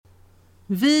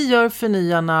Vi gör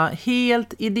Förnyarna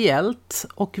helt ideellt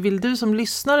och vill du som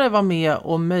lyssnare vara med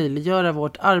och möjliggöra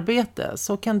vårt arbete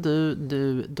så kan du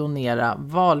donera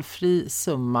valfri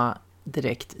summa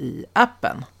direkt i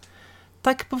appen.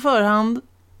 Tack på förhand!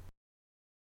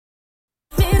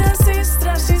 Mina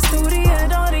systrars historier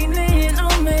dar inne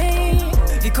genom mig.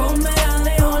 Vi kommer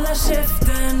aldrig hålla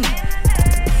käften.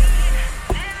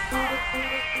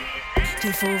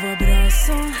 Det får vara bra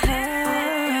så här.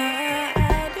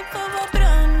 Det får vara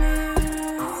bra nu.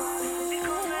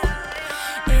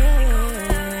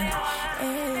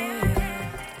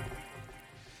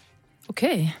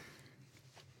 Okej.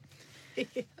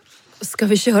 Ska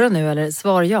vi köra nu eller?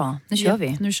 Svar ja. Nu kör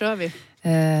vi. Nu kör vi.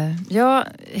 Ja,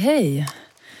 hej.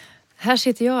 Här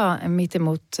sitter jag mitt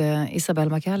emot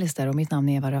Isabelle McAllister och mitt namn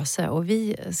är Eva Röse. Och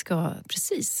vi ska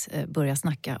precis börja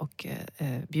snacka och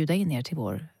bjuda in er till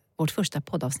vårt första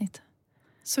poddavsnitt.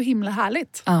 Så himla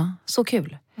härligt. Ja, så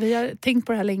kul. Vi har tänkt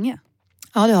på det här länge.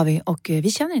 Ja, det har vi. Och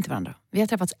vi känner inte varandra. Vi har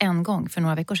träffats en gång för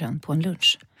några veckor sedan på en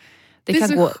lunch. Det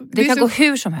kan gå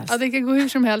hur som helst. Ja, det kan gå hur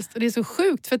som helst. Och det är så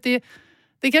sjukt för att det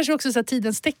är kanske också så här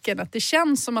tidens tecken att det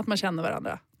känns som att man känner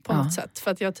varandra på något sätt.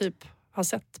 För att jag typ har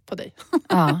sett på dig.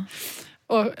 Ja.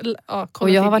 och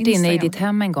jag har varit inne i ditt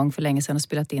hem en gång för länge sedan och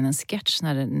spelat in en sketch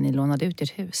när ni lånade ut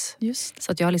ert hus. Just.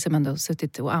 Så att jag har liksom ändå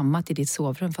suttit och ammat i ditt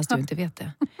sovrum fast du inte vet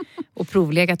det. Och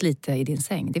provlegat lite i din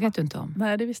säng. Det vet du inte om.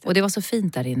 Nej, det visste jag. Och det var så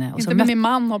fint där inne. Och inte så med min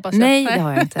man hoppas jag. Nej, det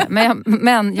har jag inte.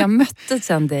 Men jag mötte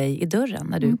sen dig i dörren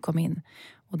när du kom in.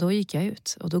 Och då gick jag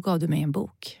ut och då gav du mig en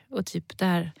bok. Och typ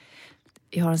där,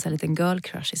 jag har en sån här liten girl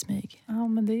crush i smyg. Ja,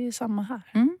 men det är samma här.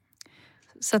 Mm.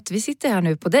 Så att vi sitter här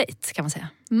nu på dejt kan man säga.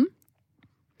 Mm.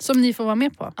 Som ni får vara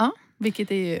med på. Ja.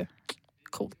 Vilket är ju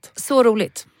coolt. Så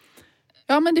roligt.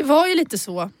 Ja, men det var ju lite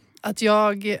så att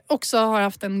jag också har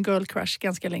haft en girl crush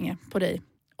ganska länge på dig.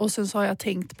 Och sen så har jag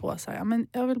tänkt på så här, ja, men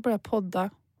jag vill börja podda.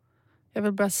 Jag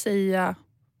vill börja säga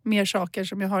mer saker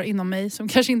som jag har inom mig som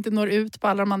kanske inte når ut på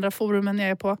alla de andra forumen jag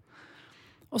är på.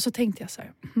 Och så tänkte jag så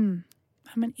här,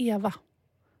 ja, men Eva,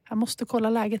 jag måste kolla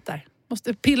läget där.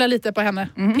 Måste pilla lite på henne.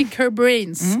 Pick her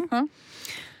brains. Ja.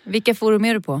 Vilka forum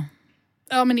är du på?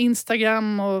 Ja, men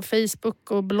Instagram och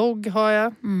Facebook och blogg har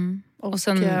jag. Och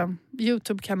sen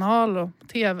YouTube-kanal och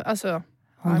TV. Alltså,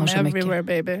 hon har I'm så everywhere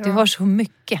mycket. baby. Du har så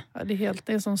mycket. Ja, det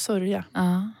är som sörja.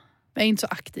 Ja. Jag är inte så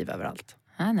aktiv överallt.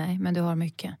 Nej, men du har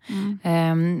mycket.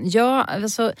 Ja,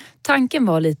 alltså tanken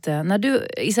var lite,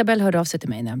 när Isabelle hörde av sig till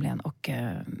mig nämligen och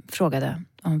frågade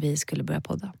om vi skulle börja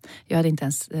podda. Jag hade inte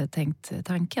ens tänkt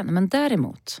tanken, men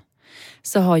däremot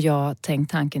så har jag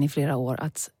tänkt tanken i flera år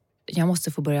att jag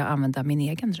måste få börja använda min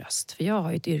egen röst. För jag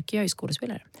har ju ett yrke, jag är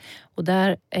skådespelare. Och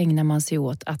där ägnar man sig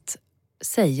åt att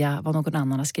säga vad någon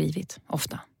annan har skrivit,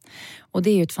 ofta. Och det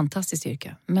är ju ett fantastiskt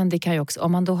yrke. Men det kan ju också,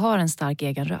 om man då har en stark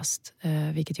egen röst,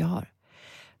 vilket jag har,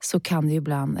 så kan det ju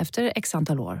ibland, efter x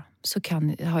antal år,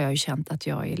 har jag ju känt att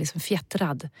jag är liksom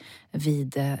fjättrad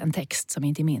vid en text som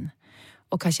inte är min.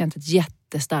 Och har känt ett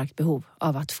jättestarkt behov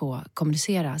av att få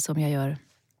kommunicera som jag gör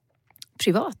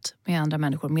privat med andra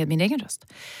människor, med min egen röst.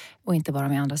 Och inte bara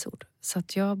med andras ord. Så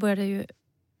att jag började ju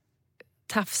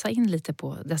tafsa in lite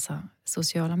på dessa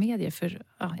sociala medier. För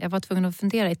jag var tvungen att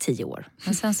fundera i 10 år.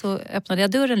 Men sen så öppnade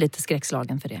jag dörren lite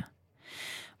skräckslagen för det.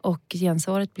 Och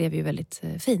gensvaret blev ju väldigt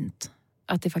fint.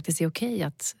 Att det faktiskt är okej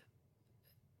att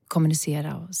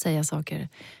kommunicera och säga saker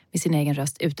med sin egen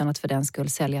röst utan att för den skull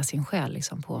sälja sin själ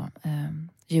liksom på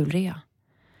julrea.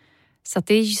 Så att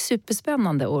det är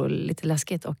superspännande och lite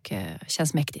läskigt och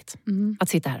känns mäktigt att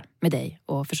sitta här med dig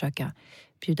och försöka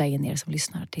bjuda in er som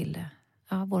lyssnar till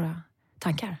våra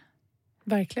tankar.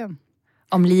 Verkligen.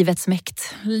 Om livets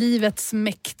mäkt. Livets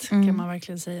mäkt kan man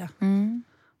verkligen säga.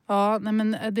 Ja, nej,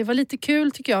 men det var lite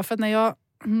kul tycker jag. För att när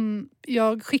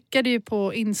jag skickade ju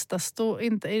på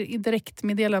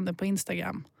direktmeddelande på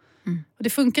Instagram. Och det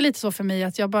funkar lite så för mig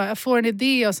att jag får en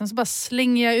idé och sen så bara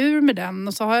slänger jag ur med den.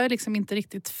 Och så har jag liksom inte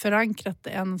riktigt förankrat det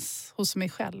ens hos mig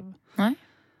själv. Nej.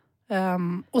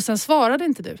 Och sen svarade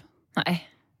inte du. Nej.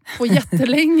 På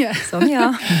jättelänge. Som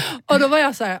jag. Och då var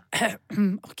jag så här,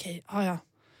 okej,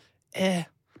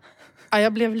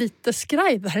 jag blev lite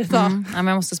skraj där idag. Ja, men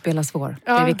jag måste spela svår.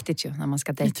 Det är viktigt ju när man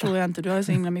ska dejta. Det tror jag inte. Du har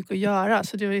så himla mycket att göra.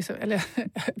 Så du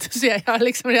ser jag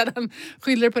liksom redan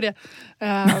skyller på det.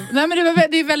 Nej, men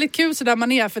det är väldigt kul så där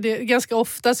man är. För det är ganska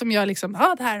ofta som jag liksom,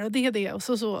 det här och det. Och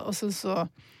så.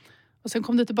 Och sen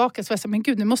kom du tillbaka så var jag så, men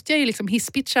gud, nu måste jag ju liksom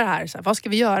hisspitcha det här. Så här, vad ska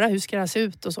vi göra? Hur ska det här se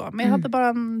ut? Och så. Men jag hade bara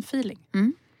en feeling.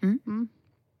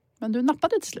 Men du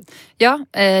nappade till slut. Ja,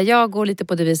 jag går lite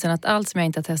på devisen att allt som jag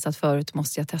inte har testat förut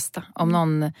måste jag testa. Om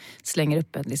någon slänger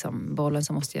upp bollen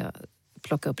så måste jag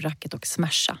plocka upp racket och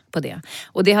smasha på det.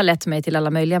 Och det har lett mig till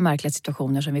alla möjliga märkliga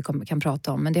situationer som vi kan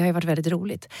prata om. Men det har ju varit väldigt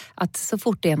roligt. Att så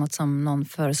fort det är något som någon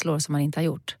föreslår som man inte har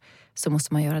gjort, så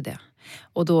måste man göra det.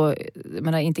 Och då,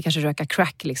 inte kanske röka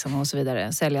crack liksom och så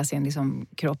vidare. Sälja sin liksom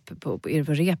kropp på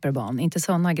reperban. Inte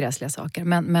sådana gräsliga saker.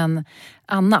 Men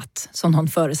annat som någon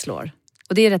föreslår.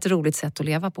 Och det är ett roligt sätt att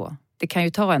leva på. Det kan ju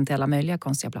ta en till alla möjliga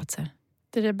konstiga platser.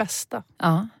 Det är det bästa.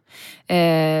 Ja.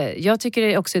 Jag tycker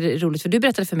det också är roligt. För du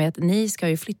berättade för mig att ni ska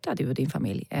ju flytta, du och din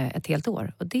familj, ett helt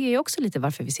år. Och det är också lite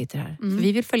varför vi sitter här. För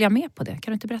vi vill följa med på det.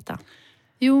 Kan du inte berätta?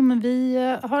 Jo, men vi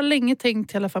har länge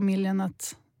tänkt hela familjen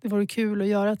att det vore kul att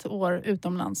göra ett år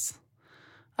utomlands.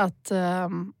 Att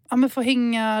få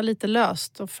hänga lite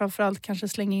löst. Och framförallt kanske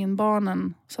slänga in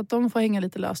barnen. Så att de får hänga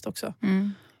lite löst också.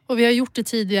 Mm. Och vi har gjort det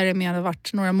tidigare med att ha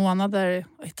varit några månader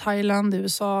i Thailand, i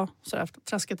USA. Sådär,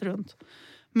 traskat runt.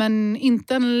 Men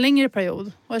inte en längre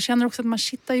period. Och jag känner också att man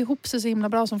kittar ihop sig så himla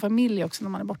bra som familj också när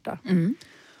man är borta. Mm.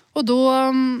 Och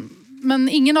då... Men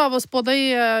ingen av oss, båda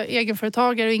är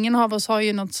egenföretagare. Och ingen av oss har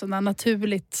ju något sådär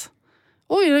naturligt...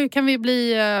 Oj, kan vi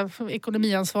bli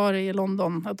ekonomiansvarig i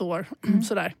London ett år.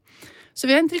 Sådär. Så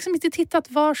vi har inte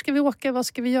tittat, var ska vi åka, vad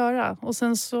ska vi göra? Och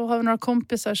sen så har vi några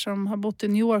kompisar som har bott i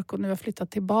New York och nu har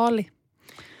flyttat till Bali.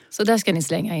 Så där ska ni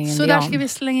slänga in Så där ska vi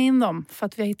slänga in dem. För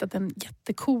att vi har hittat en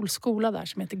jättecool skola där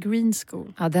som heter Green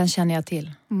School. Ja, den känner jag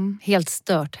till. Helt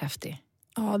stört häftig.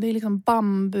 Ja, det är liksom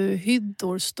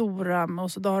bambuhyddor stora.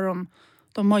 Och så har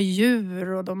de har djur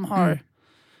och de har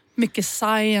mycket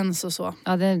science och så.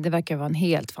 Ja, det verkar vara en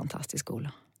helt fantastisk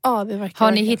skola. Ja, det verkar.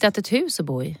 Har ni hittat ett hus att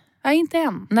bo i? Nej, inte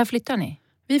än. När flyttar ni?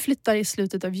 Vi flyttar i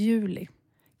slutet av juli.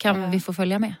 Kan vi få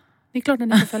följa med? Det är klart att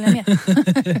ni får följa med.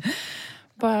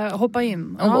 Bara hoppa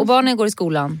in. Ja. Och barnen går i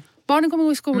skolan? Barnen kommer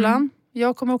gå i skolan.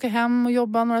 Jag kommer åka hem och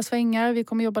jobba några svängar. Vi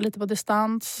kommer jobba lite på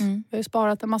distans. Vi har ju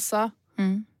sparat en massa.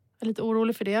 Jag är lite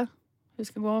orolig för det. Vi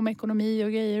ska gå med ekonomi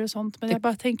och grejer och sånt. Men jag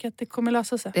bara tänker att det kommer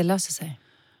lösa sig. Det löser sig.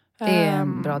 Det är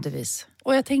en bra devis.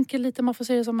 Och jag tänker lite, man får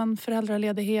se det som en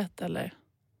föräldraledighet eller...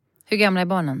 Hur gamla är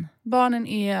barnen? Barnen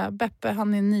är, Beppe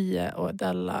han är 9 och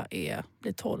Della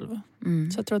blir 12.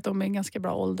 Så jag tror att de är en ganska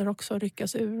bra ålder också att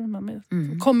ryckas ur. Man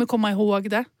kommer komma ihåg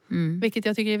det. Vilket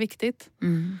jag tycker är viktigt.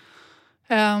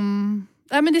 Men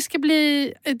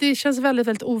det känns väldigt,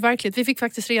 väldigt overkligt. Vi fick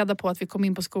faktiskt reda på att vi kom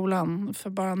in på skolan för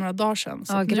bara några dagar sedan.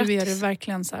 Så nu är det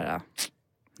verkligen så här...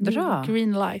 Bra.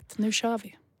 Green light, nu kör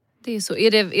vi. Det är så.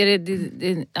 Är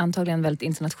det antagligen väldigt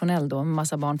internationell då?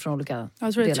 Massa barn från olika delar.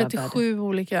 Jag tror det är 37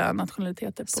 olika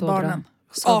nationaliteter på så barnen.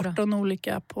 Så 18 bra.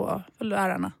 Olika på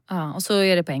lärarna. Ja, och så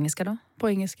är det på engelska då? På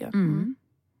engelska.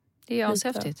 Det är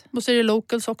ashäftigt. Och så är det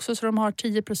locals också, så de har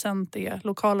 10% är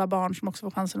lokala barn som också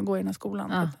får chansen att gå i den här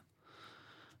skolan.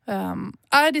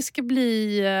 Det ska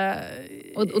bli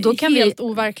och då kan helt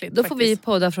overkligt. Då får vi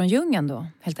podda från djungeln då,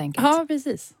 helt enkelt. Ja,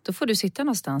 precis. Då får du sitta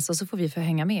någonstans och så får vi få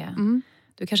hänga med.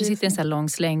 Du kanske sitter i en sån här lång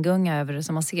slänggunga över det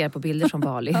som man ser på bilder från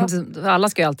Bali. Alla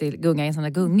ska ju alltid gunga i en sån där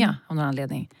gunga av någon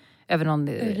anledning. Över någon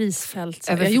risfält.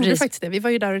 Jag gjorde faktiskt det. Vi var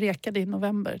ju där och rekade i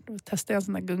november. Då testade jag en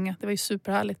sån där gunga. Det var ju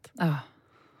superhärligt.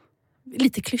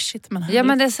 Lite klyschigt men härligt. Ja,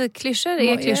 men dessa klyschor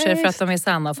är klyschor för att de är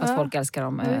sanna och för att folk älskar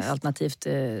dem. Alternativt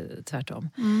tvärtom.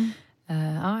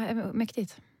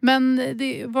 Mäktigt. Men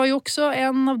det var ju också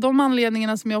en av de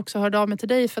anledningarna som jag också hörde av mig till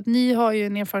dig. För att ni har ju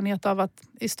en erfarenhet av att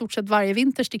i stort sett varje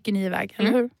vinter sticker ni iväg,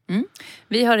 eller hur?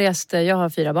 Vi har rest, jag har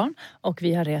 4 barn. Och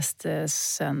vi har rest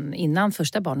sen innan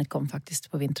första barnet kom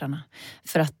faktiskt på vintrarna.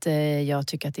 För att jag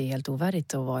tycker att det är helt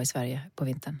ovärdigt att vara i Sverige på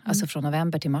vintern. Alltså från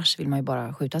november till mars vill man ju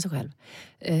bara skjuta sig själv.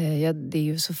 Det är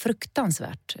ju så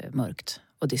fruktansvärt mörkt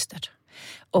och dystert.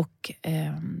 Och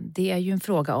det är ju en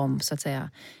fråga om, så att säga,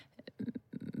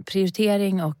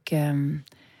 prioritering och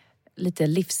lite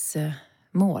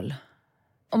livsmål.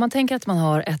 Om man tänker att man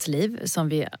har ett liv som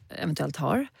vi eventuellt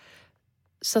har,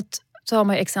 så har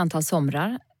man x antal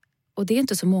somrar och det är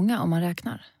inte så många om man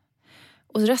räknar.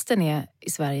 Och resten är i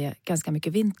Sverige ganska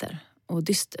mycket vinter och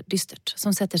dystert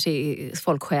som sätter sig i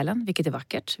folksjälen, vilket är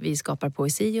vackert. Vi skapar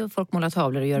poesi och folk målar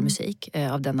tavlor och gör musik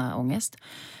av denna ångest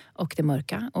och det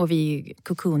mörka. Och vi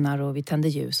kokonar och vi tänder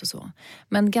ljus och så.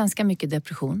 Men ganska mycket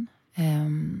depression.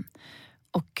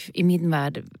 Och i min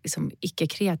värld liksom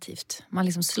icke-kreativt. Man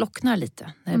liksom slocknar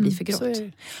lite när det blir för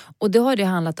grått. Och då har det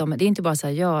handlat om, det är inte bara så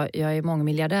här, jag är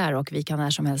mångmiljardär och vi kan när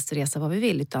som helst resa vad vi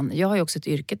vill. Utan jag har ju också ett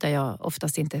yrke där jag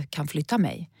oftast inte kan flytta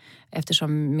mig.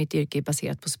 Eftersom mitt yrke är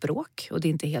baserat på språk. Och det är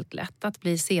inte helt lätt att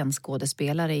bli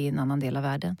scenskådespelare i en annan del av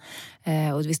världen.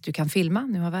 Och visst, du kan filma.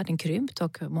 Nu har världen krympt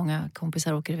och många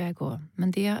kompisar åker iväg.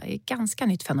 Men det är ett ganska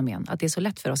nytt fenomen att det är så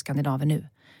lätt för oss skandinaver nu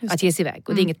att ge sig iväg.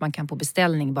 Och det är inget man kan på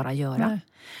beställning bara göra. Nej.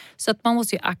 Så att man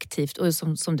måste ju aktivt, och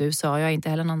som du sa, jag är inte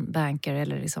heller någon banker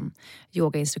eller liksom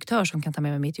yogainstruktör som kan ta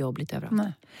med mig mitt jobb lite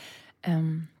överallt.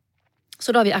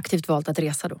 Så då har vi aktivt valt att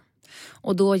resa då.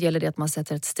 Och då gäller det att man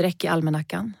sätter ett streck i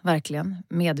almanackan, verkligen.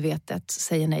 Medvetet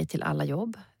säger nej till alla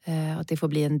jobb. Att det får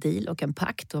bli en deal och en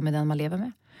pakt då med den man lever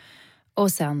med.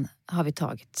 Och sen har vi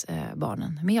tagit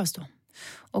barnen med oss då.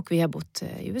 Och vi har bott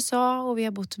i USA och vi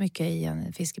har bott mycket i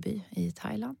en fiskeby i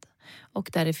Thailand. Och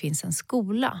där det finns en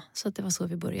skola. Så att det var så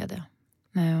vi började.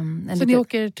 Så ni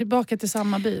åker tillbaka till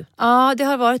samma by? Ja, det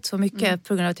har varit så mycket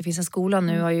på grund av att det finns en skola.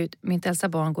 Nu har ju mitt äldsta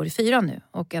barn går i 4 nu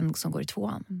och en som går i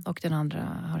 2. Och den andra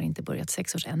har inte börjat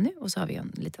 6 års ännu. Och så har vi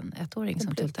en liten 1-åring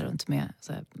som tultar runt med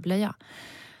så här blöja.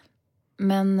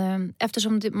 Men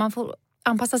eftersom man får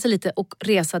anpassa sig lite och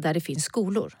resa där det finns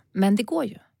skolor. Men det går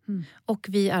ju. Och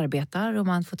vi arbetar och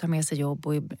man får ta med sig jobb.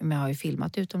 Och jag har ju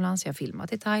filmat utomlands. Jag har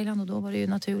filmat i Thailand och då var det ju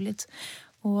naturligt.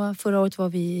 Och förra året var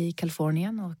vi i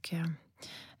Kalifornien och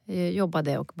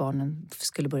jobbade och barnen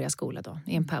skulle börja skola då.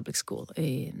 I en public school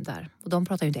där. Och de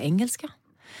pratar ju inte engelska.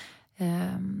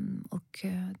 Och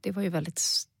det var ju väldigt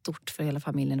stort för hela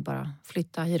familjen. Bara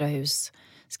flytta, hyra hus,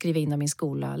 skriva in dem i en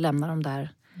skola, lämna dem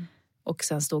där. Och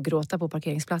sen stå och gråta på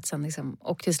parkeringsplatsen. Liksom.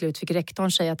 Och till slut fick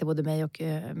rektorn säga till både mig och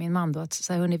min man då att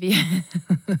så här, hörni,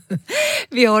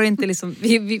 vi har inte liksom,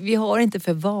 vi har inte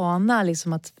för vana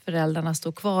liksom, att föräldrarna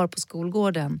står kvar på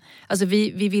skolgården. Alltså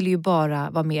vi ville ju bara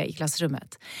vara med i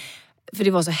klassrummet. För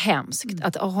det var så hemskt.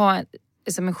 Att ha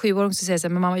som en 7-åring som säger så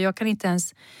här, men mamma jag kan inte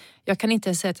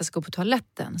ens säga att jag ska gå på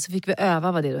toaletten. Så fick vi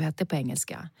öva vad det då hette på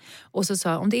engelska. Och så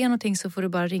sa om det är någonting så får du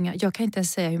bara ringa. Jag kan inte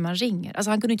ens säga hur man ringer. Alltså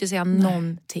han kunde inte säga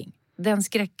någonting. Den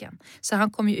skräcken. Så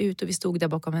han kom ju ut och vi stod där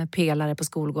bakom en pelare på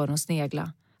skolgården och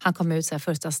snegla. Han kom ut så här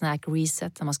första snack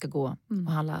reset när man ska gå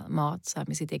och handla mat så här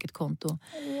med sitt eget konto.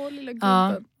 Åh, lilla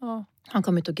gubben. Ja. Han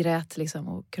kom ut och grät liksom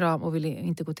och kram och ville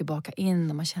inte gå tillbaka in.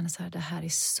 Och man känner så här, det här är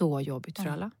så jobbigt för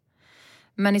alla.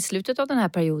 Men i slutet av den här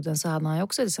perioden så hade han ju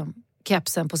också liksom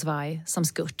kepsen på svaj som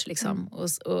skurt liksom.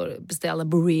 Och beställde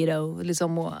burrito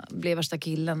liksom och blev värsta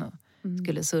killen och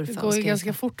skulle surfa. Det går ju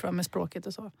ganska fort va, med språket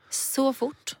och så. Så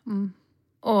fort.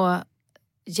 Och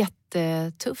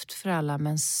jättetufft för alla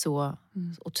men så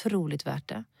otroligt värt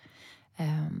det.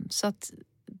 Så att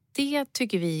det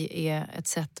tycker vi är ett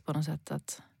sätt på något sätt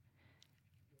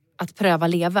att pröva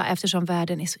leva eftersom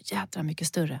världen är så jädra mycket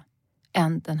större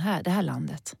än det här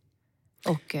landet.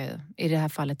 Och i det här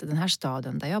fallet den här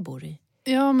staden där jag bor i.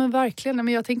 Ja men verkligen.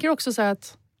 Men jag tänker också så här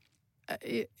att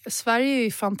Sverige är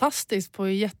ju fantastiskt på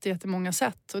jättemånga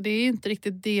sätt. Och det är ju inte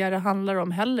riktigt det handlar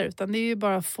om heller. Utan det är ju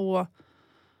bara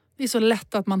det är så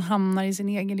lätt att man hamnar i sin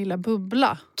egen lilla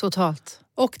bubbla. Totalt.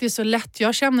 Och det är så lätt,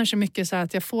 jag känner så mycket så här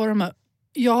att jag får de här.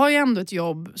 Jag har ju ändå ett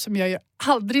jobb som jag gör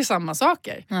aldrig samma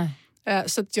saker. Nej.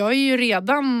 Så att jag är ju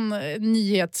redan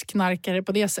nyhetsknarkare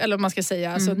på det, eller vad man ska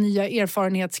säga. Alltså nya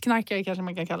erfarenhetsknarkare kanske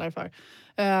man kan kalla det för.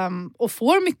 Och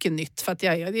får mycket nytt för att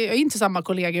jag är inte samma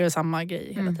kollegor och samma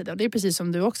grej hela tiden. Och det är precis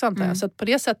som du också antar jag. Så att på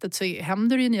det sättet så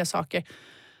händer det ju nya saker.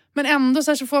 Men ändå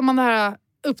så får man det här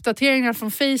uppdateringar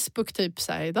från Facebook typ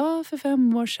så här, idag för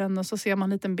 5 år sedan och så ser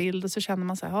man en liten bild och så känner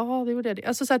man så här, ja det gjorde det.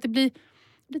 Alltså så att det blir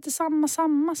lite samma så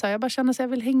här. Jag bara känner att jag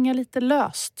vill hänga lite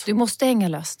löst. Du måste hänga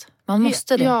löst. Man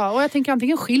måste det. Ja, och jag tänker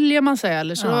antingen skiljer man sig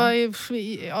eller så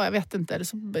jag vet inte. Eller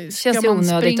så känns det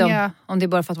onödigt om det är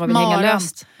bara för att man vill hänga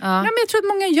löst. Ja. Nej, men jag tror att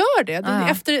många gör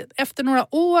det. Efter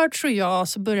några år tror jag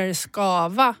så börjar det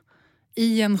skava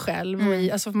i en själv.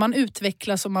 Och alltså man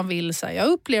utvecklas och man vill säga.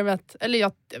 Jag upplever att, eller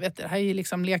jag vet det här är ju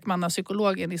liksom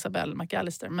lekmannapsykologen Isabelle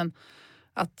McAllister. Men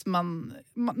att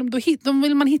då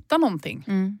vill man hitta någonting.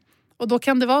 Och då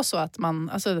kan det vara så att man,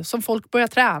 alltså som folk börjar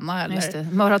träna eller just det.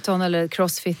 Maraton eller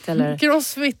crossfit eller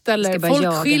folk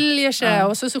jaga. Skiljer sig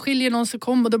och så skiljer någon sig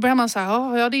kom och då börjar man säga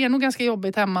ja det är nog ganska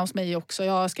jobbigt hemma hos mig också.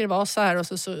 Jag ska det vara så här och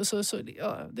så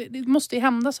det måste ju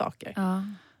hända saker. Ja.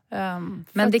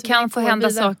 Men det kan få hända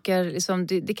saker liksom,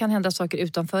 det kan hända saker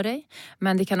utanför dig.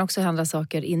 Men det kan också hända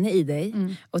saker inne i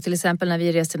dig. Och till exempel när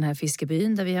vi reste den här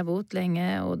fiskebyn där vi har bott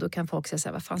länge. Och då kan folk säga så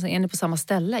här, vad fan, är ni på samma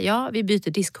ställe? Ja, vi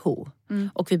byter diskho.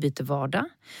 Och vi byter vardag.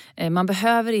 Man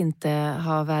behöver inte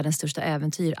ha världens största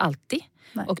äventyr alltid.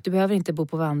 Nej. Och du behöver inte bo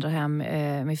på vandrarhem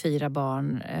med 4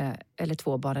 barn. Eller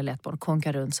 2 barn eller 1 barn.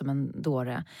 Konka runt som en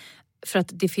dåre. För att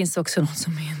det finns också något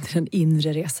som heter den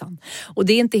inre resan. Och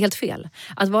det är inte helt fel.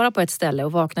 Att vara på ett ställe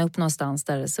och vakna upp någonstans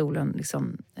där solen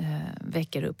liksom,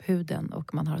 väcker upp huden.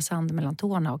 Och man har sand mellan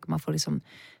tårna och man får liksom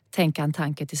tänka en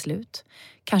tanke till slut.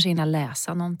 Kanske hinna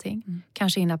läsa någonting.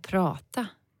 Kanske hinna prata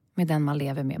med den man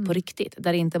lever med på riktigt.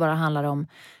 Där det inte bara handlar om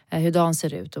hur dagen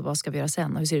ser ut och vad ska vi göra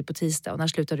sen och hur ser det ut på tisdag och när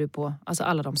slutar du på, alltså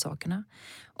alla de sakerna.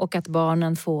 Och att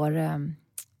barnen får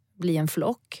bli en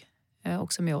flock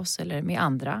också med oss eller med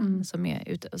andra. Som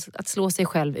är att slå sig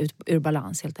själv ut ur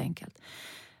balans helt enkelt.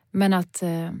 Men att...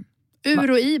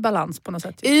 ur och i balans på något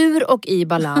sätt. Ur och i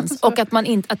balans. Och att man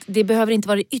inte, att det behöver inte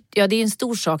vara ja, det är en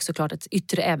stor sak såklart, ett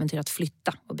yttre äventyr att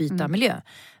flytta och byta miljö.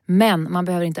 Men man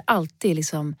behöver inte alltid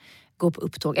liksom gå på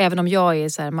upptåg. Även om jag är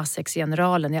så här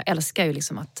matsäcksgeneralen. Jag älskar ju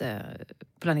liksom att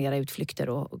planera utflykter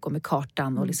och gå med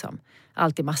kartan och liksom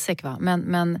allt i matsäck, va.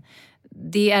 Men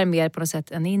det är mer på något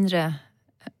sätt en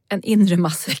inre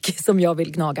matsäck som jag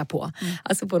vill gnaga på.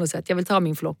 Alltså på något sätt. Jag vill ta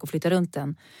min flock och flytta runt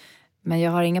den. Men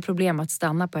jag har inga problem att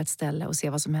stanna på ett ställe och se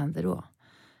vad som händer då.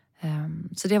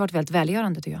 Så det har varit väldigt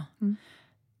välgörande tycker jag.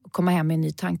 Att komma hem med en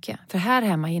ny tanke. För här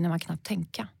hemma hinner man knappt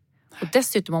tänka. Och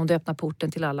dessutom om du öppnar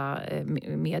porten till alla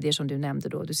medier som du nämnde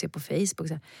då. Du ser på Facebook.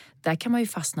 Så där kan man ju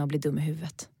fastna och bli dum i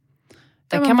huvudet.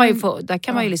 Där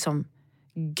kan man ju liksom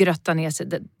grötta ner sig.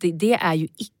 Det är ju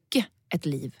icke ett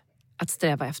liv att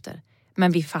sträva efter.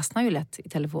 Men vi fastnar ju lätt i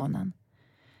telefonen.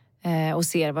 Och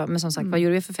ser, men som sagt, vad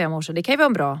gjorde vi för 5 år sedan? Det kan ju vara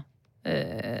en bra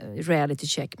reality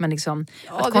check. Men liksom,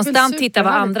 att konstant titta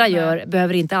vad andra gör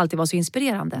behöver inte alltid vara så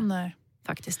inspirerande. Nej.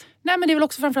 Faktiskt. Nej, men det är väl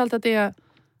också framförallt att det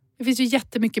finns ju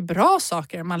jättemycket bra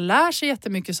saker. Man lär sig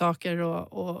jättemycket saker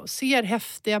och ser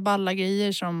häftiga balla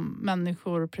grejer som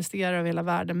människor presterar över hela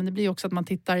världen. Men det blir också att man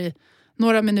tittar i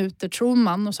några minuter, tror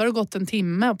man, och så har det gått en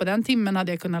timme och på den timmen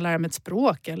hade jag kunnat lära mig ett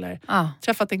språk eller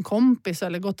träffat en kompis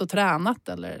eller gått och tränat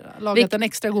eller lagat en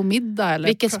extra god middag. Eller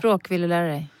vilket språk vill du lära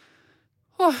dig?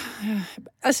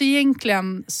 Alltså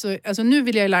egentligen så, alltså nu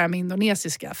vill jag lära mig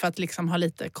indonesiska för att liksom ha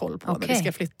lite koll på när vi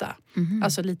ska flytta.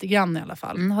 Alltså lite grann i alla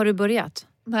fall. Har du börjat?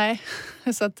 Nej,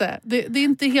 så att det är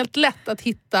inte helt lätt att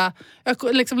hitta.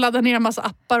 Jag liksom laddar ner en massa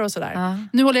appar och sådär.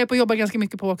 Nu håller jag på att jobba ganska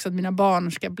mycket på också att mina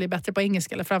barn ska bli bättre på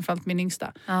engelska, eller framförallt min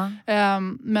yngsta.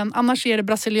 Men annars är det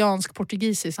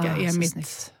brasiliansk-portugisiska är mitt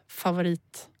snyggt.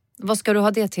 Favorit. Vad ska du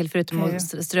ha det till förutom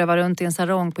att ströva runt i en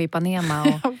sarong på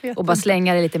Ipanema och bara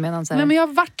slänga det lite med någon så här? Nej, men jag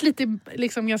har varit lite,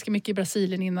 liksom, ganska mycket i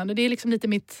Brasilien innan och det är liksom lite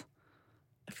mitt...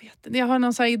 Jag har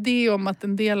någon sån här idé om att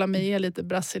en del av mig är lite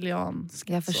brasiliansk.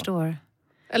 Jag förstår.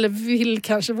 Eller vill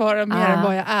kanske vara mer än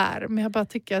vad jag är. Men jag bara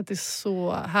tycker att det är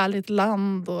så härligt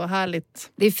land och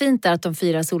härligt. Det är fint där att de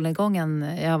firar solnedgången.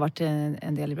 Jag har varit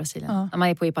en del i Brasilien. När man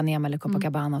är på Ipanema eller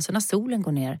Copacabana. Och så när solen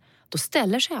går ner, då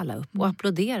ställer sig alla upp och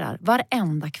applåderar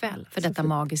varenda kväll för detta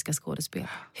magiska skådespel.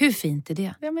 Hur fint är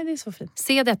det? Ja, men det är så fint.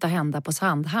 Se detta hända på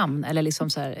Sandhamn eller liksom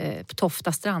så här, på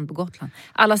Tofta strand på Gotland.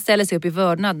 Alla ställer sig upp i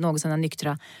vördnad, något sådana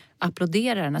nyktra,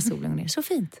 applåderar när solen går ner. Så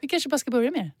fint. Vi kanske bara ska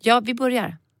börja med det. Ja, vi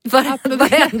börjar.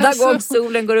 Varenda gång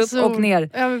solen går upp och ner.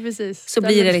 Ja, men precis. Så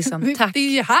blir det liksom, tack. Det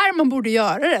är ju här man borde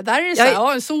göra det. Där är det så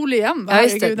här, sol igen. Ja,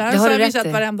 just det. Det här har vi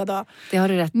sett varenda dag. Det har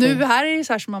du rätt nu här är det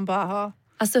så här som man bara,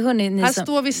 alltså hörni, här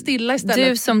står vi stilla istället.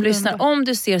 Du som lyssnar, om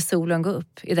du ser solen gå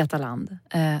upp i detta land,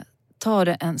 ta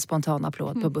det en spontan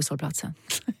applåd på busshållplatsen.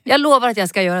 Jag lovar att jag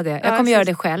ska göra det. Jag kommer göra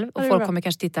det själv och folk kommer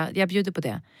kanske titta. Jag bjuder på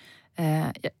det.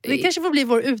 Det kanske får bli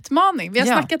vår utmaning. Vi har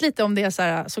snackat lite om det så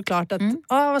här, såklart att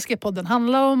vad ska podden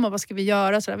handla om och vad ska vi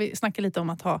göra så där. Vi snackar lite om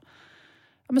att ha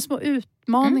små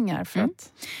utmaningar för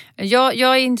att...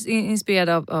 Jag är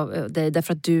inspirerad av dig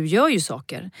därför att du gör ju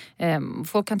saker.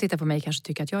 Folk kan titta på mig och kanske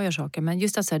tycka att jag gör saker, men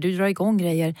just att så här, du drar igång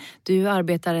grejer. Du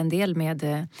arbetar en del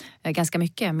med ganska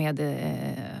mycket med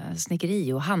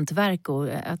snickeri och hantverk och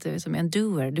att som en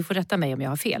doer. Du får rätta mig om jag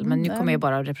har fel, men nu kommer jag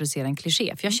bara att reproducera en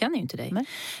kliché för jag känner ju inte dig. Nej.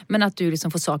 Men att du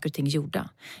liksom får saker och ting gjorda.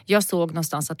 Jag såg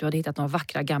någonstans att du hade hittat några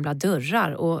vackra gamla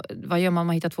dörrar och vad gör man om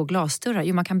man hittar 2 glasdörrar?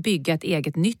 Jo, man kan bygga ett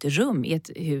eget nytt rum i ett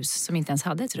hus som inte ens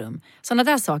hade ett rum. Sådana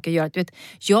där saker gör att, du vet,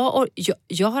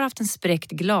 jag har haft en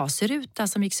spräckt glasruta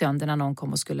som gick sönder när någon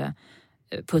kom och skulle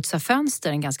putsa fönster,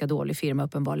 en ganska dålig firma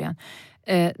uppenbarligen.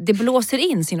 Det blåser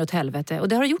in sin åt helvete och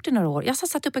det har gjort i några år. Jag har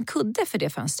satt upp en kudde för det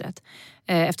fönstret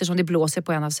eftersom det blåser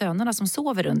på en av sönerna som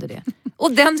sover under det.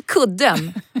 Och den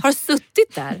kudden har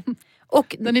suttit där.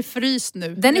 Och den är fryst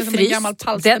nu. Den är fryst.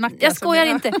 Jag skojar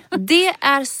som inte. Det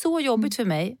är så jobbigt för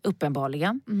mig,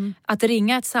 uppenbarligen, att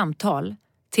ringa ett samtal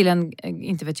till en,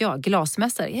 inte vet jag,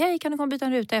 glasmästare. Hej, kan du komma och byta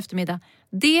en ruta i eftermiddag?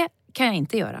 Det kan jag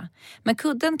inte göra. Men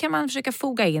kudden kan man försöka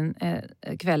foga in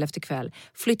kväll efter kväll.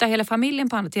 Flytta hela familjen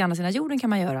till andra sidan jorden kan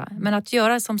man göra. Men att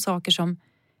göra som saker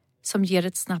som ger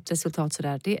ett snabbt resultat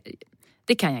sådär,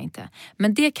 det kan jag inte.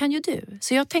 Men det kan ju du.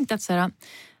 Så jag tänkte att så här,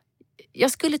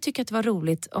 jag skulle tycka att det var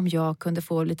roligt om jag kunde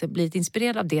få bli lite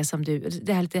inspirerad av det som du,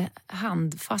 det här lite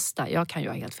handfasta, jag kan ju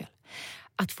ha helt fel.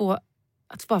 Att få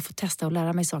att bara få testa och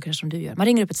lära mig saker som du gör. Man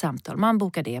ringer upp ett samtal, man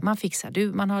bokar det, man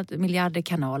fixar. Man har miljarder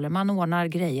kanaler, man ordnar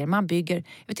grejer, man bygger.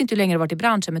 Jag vet inte hur länge du har varit i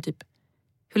branschen, men typ,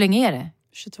 hur länge är det?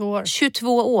 22 år.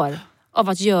 22 år av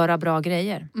att göra bra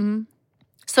grejer. Mm.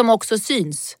 Som också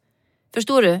syns.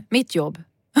 Förstår du? Mitt jobb.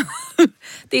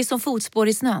 Det är som fotspår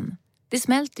i snön. Det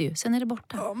smälter ju, sen är det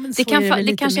borta. Ja, men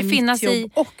det kanske finnas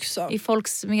också. i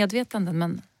folks medvetanden,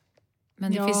 men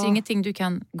det finns ju ingenting du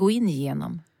kan gå in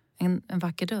igenom. En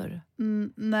vacker dörr.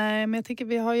 Nej, men jag tänker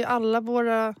vi har ju alla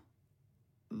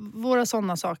våra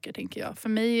sådana saker, tänker jag. För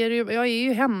mig är det ju, jag är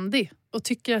ju händig och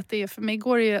tycker att för mig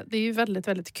det är ju väldigt,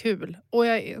 väldigt kul. Och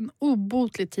jag är en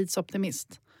obotlig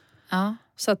tidsoptimist. Ja.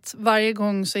 Så att varje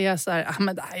gång så är jag så här,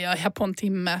 men det här gör jag på en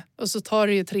timme. Och så tar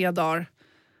det ju 3 dagar.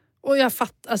 Och jag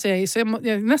fattar, alltså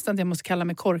jag nästan att jag måste kalla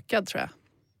mig korkad, tror jag.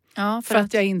 Ja, för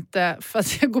att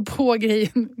jag går på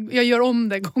grejen, jag gör om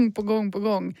det gång på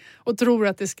gång och tror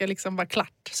att det ska liksom vara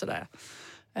klart sådär.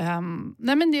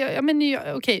 Nej men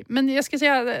okej, men jag ska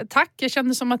säga tack. Jag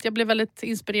kände som att jag blev väldigt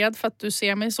inspirerad för att du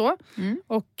ser mig så.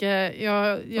 Och och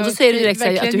då säger du direkt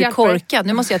att du är korkad.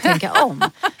 Nu måste jag tänka om.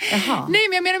 Jaha. Nej,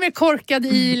 men jag menar mer korkad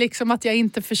i liksom att jag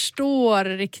inte förstår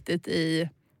riktigt i.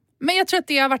 Men jag tror att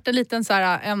det har varit en liten så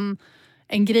här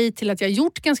en grej till att jag har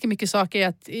gjort ganska mycket saker.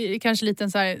 Att, kanske lite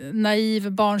en så här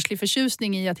naiv, barnslig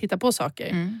förtjusning i att hitta på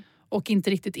saker. Och inte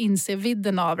riktigt inse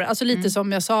vidden av det. Alltså lite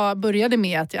som jag sa, började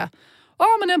med att jag...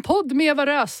 men en podd med Eva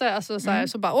Röse. Alltså så här,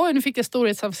 så bara, nu fick jag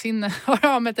storhetsavsinne.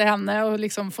 Höra av mig till henne och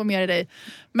liksom få med dig.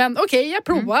 Men okej, jag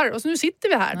provar. Och så nu sitter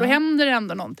vi här. Då händer det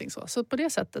ändå någonting så. Så på det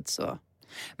sättet så...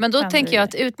 Men då tänker jag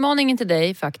att utmaningen till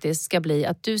dig faktiskt ska bli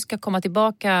att du ska komma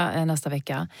tillbaka nästa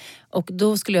vecka. Och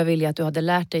då skulle jag vilja att du hade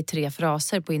lärt dig 3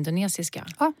 fraser på indonesiska.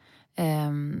 Ja.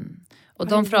 Och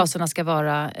de fraserna ska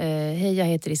vara, hej, jag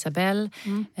heter Isabelle,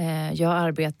 jag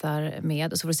arbetar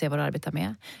med, och så får du se vad du arbetar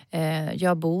med.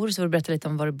 Jag bor, så får du berätta lite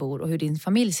om var du bor och hur din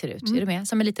familj ser ut. Är du med?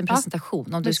 Som en liten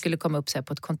presentation. Om du skulle komma upp så här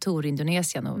på ett kontor i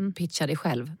Indonesien och pitcha dig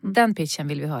själv. Den pitchen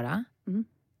vill vi höra.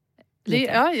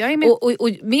 Jag är med.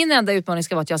 Och min enda utmaning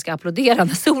ska vara att jag ska applådera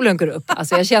när solen går upp.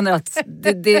 Alltså jag känner att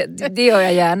det gör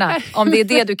jag gärna. Om det är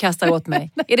det du kastar åt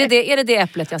mig. Är det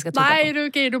äpplet jag ska titta på? Nej,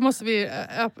 okej, då måste vi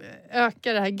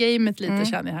öka det här gamet lite,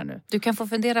 känner jag här nu. Du kan få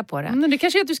fundera på det. Men det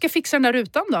kanske är att du ska fixa den där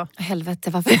rutan då. Helvete,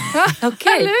 varför?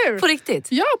 Okej, på riktigt?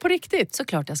 Ja, på riktigt.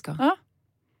 Såklart jag ska. Ja.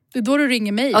 Det är då du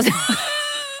ringer mig. Alltså,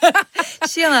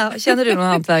 tjena, känner du någon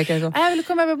hantverkare? Jag vill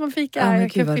komma över på en fika här.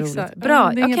 Jag kan fixa.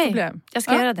 Bra, det är inga okej. problem. Jag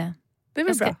ska göra det. Det är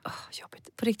väl bra.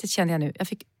 Jobbigt. På riktigt kände jag nu. Jag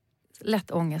fick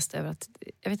lätt ångest över att...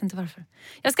 Jag vet inte varför.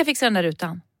 Jag ska fixa den där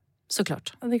rutan.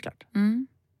 Såklart. Ja, det är klart.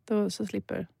 Då så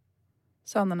slipper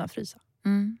sönerna frysa.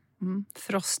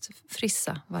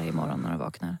 Frostfrissa varje morgon när de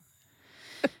vaknar.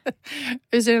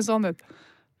 Hur ser en sån ut?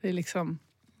 Det är liksom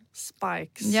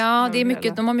spikes. Ja, det är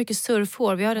mycket, de har mycket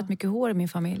surfhår. Vi har rätt mycket hår i min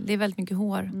familj. Det är väldigt mycket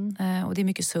hår. Och det är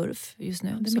mycket surf just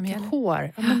nu. Det är som mycket gäller.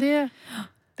 hår. Ja, men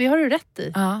det har du rätt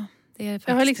i. Ja, det är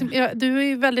faktiskt du är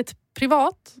ju väldigt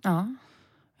privat. Ja.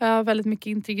 Jag har väldigt mycket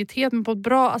integritet, men på ett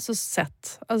bra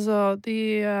sätt. Alltså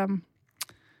det är...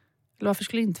 Eller varför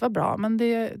skulle det inte vara bra? Men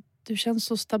du känns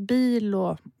så stabil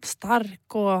och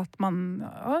stark och att man...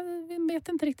 jag vet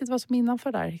inte riktigt vad som är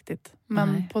innanför där riktigt.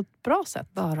 Men på ett bra sätt.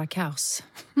 Bara kaos.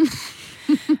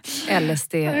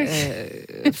 LSD,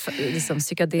 liksom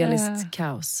psykedeliskt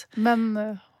kaos. Men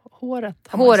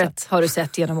håret har du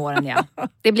sett genom åren, ja.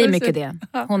 Det blir mycket det.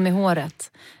 Hon med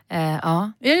håret.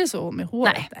 Ja. Är det så med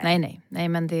håret? Nej,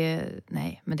 men det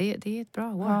är ett bra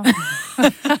hår. Ja.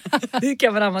 Det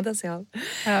kan man använda sig av.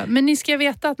 Men ni ska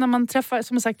veta att när man träffar,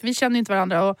 som sagt, vi känner inte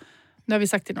varandra och nu har vi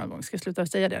sagt det några gånger, ska jag sluta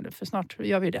säga det nu för snart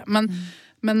gör vi det.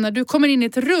 Men när du kommer in i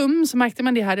ett rum så märkte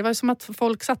man det här. Det var som att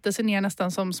folk satte sig ner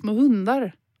nästan som små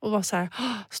hundar och var så här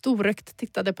storögt,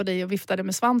 tittade på dig och viftade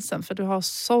med svansen för du har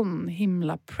sån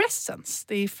himla presence.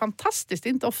 Det är fantastiskt. Det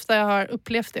är inte ofta jag har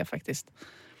upplevt det faktiskt.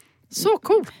 Så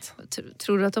coolt.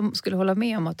 Tror du att de skulle hålla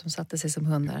med om att de satte sig som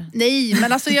hundar? Nej,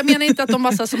 men alltså jag menar inte att de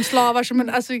var så som slavar,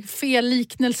 som fel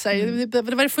liknelser. Det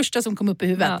var det första som kom upp i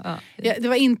huvudet. Ja. Det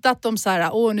var inte att de så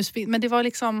här, men det var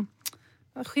liksom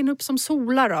sken upp som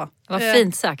solar då. Vad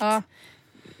fint sagt. Ja.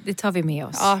 Det tar vi med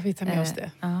oss. Ja, vi tar med oss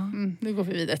det. Ja. Nu går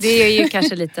vi vidare. Det är ju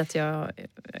kanske lite att jag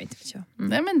inte vet jag.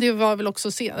 Nej, men det var väl också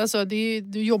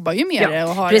du jobbar ju med det och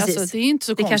har, precis. Alltså, det är inte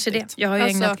så det konstigt. Kanske det. Jag har ju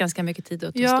ägnat ganska mycket tid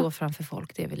åt att stå framför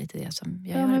folk. Det är väl lite det som jag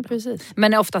gör men ibland. precis.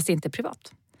 Men oftast inte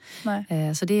privat.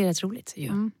 Nej. Så det är rätt roligt.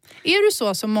 Ja. Är du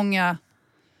så som många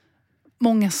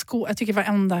jag tycker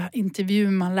varenda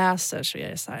intervju man läser så är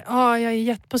det så här, jag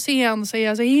är på scen så är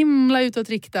jag så himla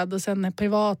utåtriktad och sen är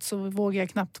privat så vågar jag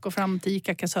knappt gå fram till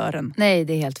ICA-kassören. Nej,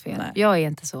 det är helt fel. Nej. Jag är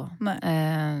inte så.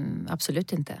 Nej.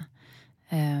 Absolut inte.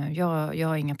 Jag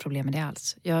har inga problem med det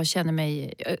alls.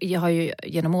 Jag har ju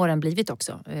genom åren blivit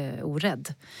också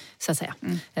orädd, så att säga.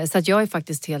 Så att jag är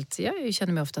faktiskt jag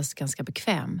känner mig oftast ganska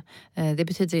bekväm. Det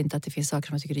betyder inte att det finns saker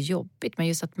som jag tycker är jobbigt, men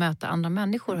just att möta andra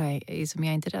människor som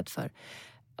jag är inte rädd för.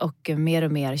 Och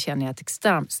mer känner jag ett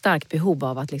extremt starkt behov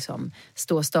av att liksom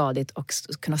stå stadigt och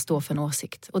kunna stå för en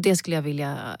åsikt. Och det skulle jag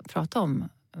vilja prata om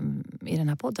i den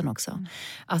här podden också.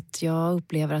 Att jag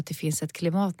upplever att det finns ett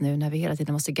klimat nu när vi hela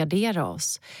tiden måste gardera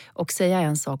oss och säga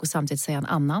en sak och samtidigt säga en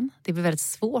annan. Det blir väldigt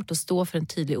svårt att stå för en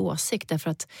tydlig åsikt därför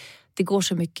att det går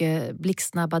så mycket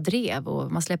blixtsnabba drev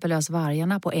och man släpper lös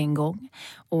vargarna på en gång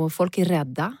och folk är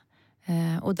rädda.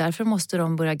 Och därför måste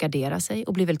de börja gardera sig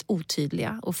och bli väldigt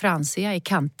otydliga och fransiga i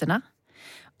kanterna.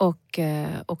 Och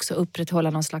också upprätthålla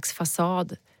någon slags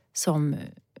fasad som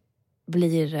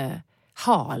blir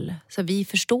hal. Så vi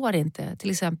förstår inte.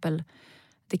 Till exempel,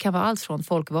 det kan vara allt från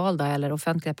folkvalda eller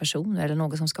offentliga personer eller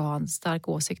någon som ska ha en stark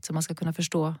åsikt så man ska kunna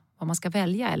förstå vad man ska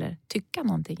välja eller tycka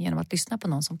någonting genom att lyssna på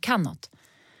någon som kan något.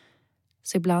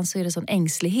 Så ibland så är det sån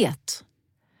ängslighet.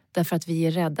 Därför att vi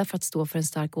är rädda för att stå för en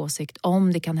stark åsikt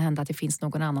om det kan hända att det finns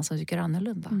någon annan som tycker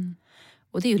annorlunda.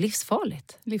 Och det är ju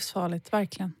livsfarligt. Livsfarligt,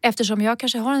 verkligen. Eftersom jag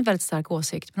kanske har en väldigt stark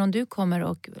åsikt, men om du kommer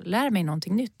och lär mig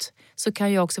någonting nytt så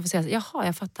kan jag också få säga, jaha,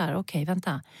 jag fattar, okej,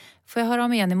 vänta. Får jag höra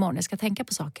om igen imorgon? Jag ska tänka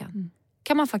på saken.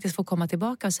 Kan man faktiskt få komma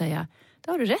tillbaka och säga,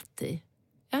 det har du rätt i.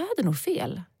 Jag hade nog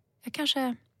fel.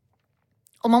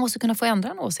 Och man måste kunna få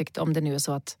ändra en åsikt om det nu är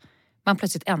så att man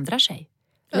plötsligt ändrar sig.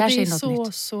 Lär sig något nytt. Det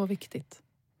är så viktigt.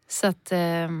 Så att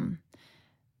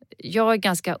jag är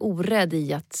ganska orädd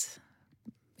i att...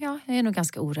 Ja, jag är nog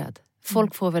ganska orädd.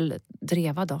 Folk får väl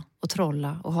dreva då och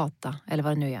trolla och hata eller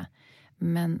vad det nu är.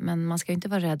 Men man ska ju inte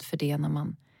vara rädd för det när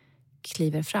man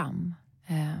kliver fram.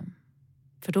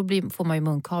 För då får man ju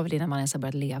munkavel innan man ens har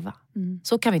börjat leva.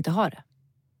 Så kan vi inte ha det.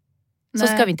 Så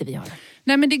ska vi inte vi ha det.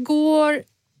 Nej, men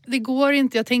det går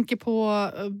inte. Jag tänker på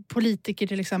politiker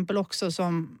till exempel också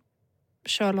som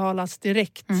kölhalas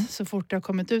direkt så fort det har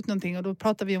kommit ut någonting. Och då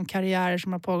pratar vi om karriärer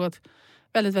som har pågått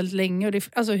väldigt, väldigt länge. Och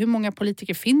alltså, hur många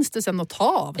politiker finns det sen att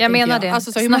ta av? Jag menar det.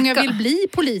 Alltså, hur många vill bli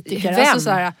politiker? Vem?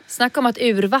 Alltså, Snacka om att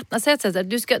urvattna.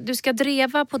 Du ska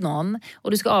dreva på någon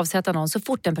och du ska avsätta någon så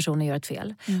fort den personen gör ett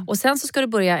fel. Och sen så ska du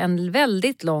börja en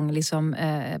väldigt lång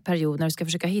period när du ska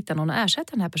försöka hitta någon att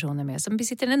ersätta den här personen med som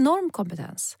besitter en enorm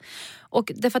kompetens.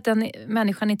 Och därför att den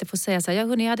människan inte får säga så här,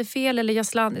 jag hade fel eller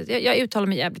jag uttalar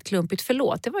mig jävligt klumpigt,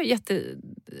 förlåt. Det var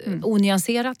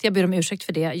onyanserat, jag ber om ursäkt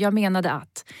för det. Jag menade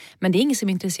att. Men det är ingen som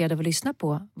är intresserad av att lyssna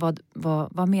på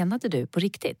vad menade du på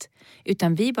riktigt.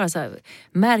 Utan vi bara så här,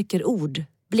 märker ord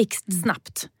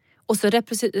blixtsnabbt. Och så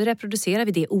reproducerar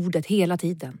vi det ordet hela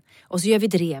tiden. Och så gör vi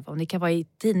drev, om det kan vara i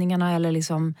tidningarna eller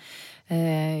liksom...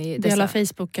 dela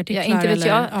Facebook-artiklar. Ja, inte vet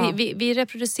jag. Ja. Vi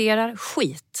reproducerar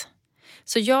skit.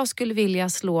 Så jag skulle vilja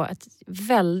slå ett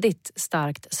väldigt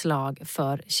starkt slag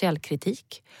för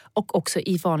källkritik. Och också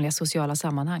i vanliga sociala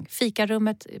sammanhang.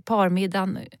 Fikarummet,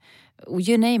 parmiddagen,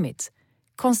 you name it.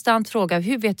 Konstant fråga,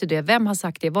 hur vet du det? Vem har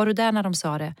sagt det? Var du där när de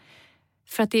sa det?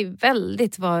 För att det är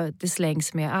väldigt vad det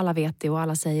slängs med. Alla vet det och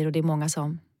alla säger och det är många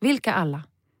som. Vilka alla?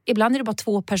 Ibland är det bara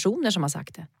 2 personer som har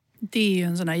sagt det. Det är ju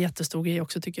en sån här jättestor grej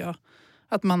också tycker jag.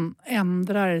 Att man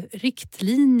ändrar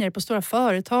riktlinjer på stora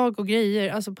företag och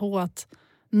grejer. Alltså på att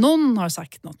någon har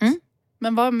sagt något.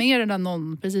 Men vad mer än den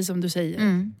någon, precis som du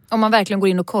säger. Om man verkligen går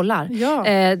in och kollar. Ja.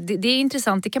 Det är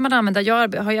intressant, det kan man använda.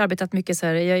 Jag har ju arbetat mycket så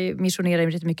här, jag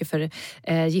missionerar rätt mycket för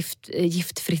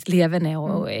giftfritt leverne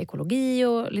och ekologi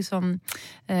och liksom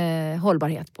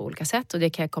hållbarhet på olika sätt. Och det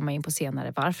kan jag komma in på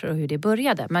senare, varför och hur det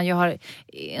började. Men jag har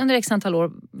under x antal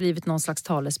år blivit någon slags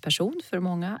talesperson för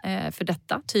många, för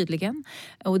detta tydligen.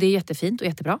 Och det är jättefint och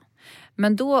jättebra.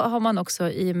 Men då har man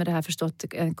också i med det här förstått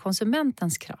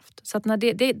konsumentens kraft. Så att när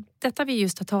detta vi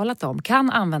just har talat om kan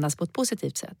användas på ett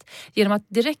positivt sätt. Genom att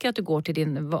det räcker att du går till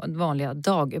din vanliga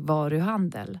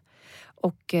dagvaruhandel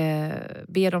och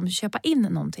ber dem köpa in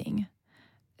någonting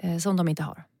som de inte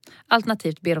har.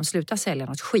 Alternativt ber dem sluta sälja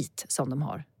något skit som de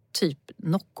har. Typ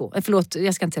Nocco. Förlåt,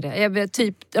 jag ska inte säga det.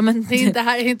 Det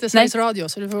här är inte Sveriges Radio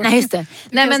så du får... Nej, just det.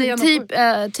 Nej,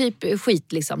 men typ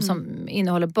skit liksom som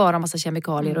innehåller bara massa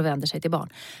kemikalier och vänder sig till barn.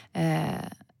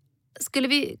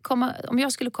 Om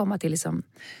jag skulle komma till liksom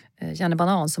Janne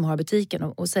Banan som har butiken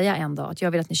och säga en dag att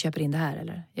jag vill att ni köper in det här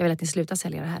eller jag vill att ni slutar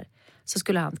sälja det här. Så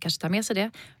skulle han kanske ta med sig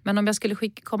det. Men om jag skulle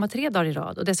komma 3 dagar i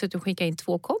rad och dessutom skicka in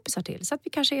 2 kompisar till. Så att vi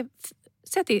kanske är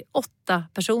 8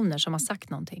 personer som har sagt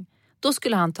någonting. Då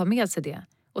skulle han ta med sig det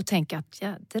och tänka att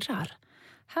jädrar,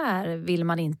 här vill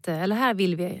man inte, eller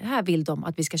här vill de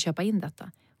att vi ska köpa in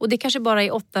detta. Och det kanske bara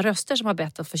är 8 röster som har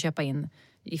bett att få köpa in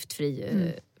giftfri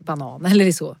banan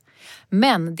eller så.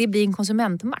 Men det blir en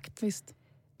konsumentmakt. Visst.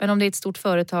 Men om det är ett stort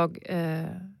företag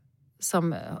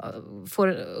som får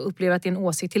uppleva att det är en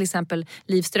åsikt, till exempel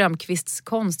Liv Strömquists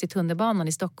konst i tunnelbanan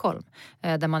i Stockholm,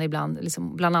 där man ibland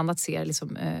liksom, bland annat ser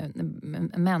liksom,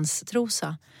 en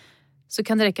menstrosa, så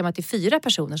kan det räcka med att det är 4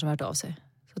 personer som har hört av sig.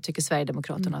 Så tycker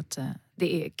Sverigedemokraterna att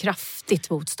det är kraftigt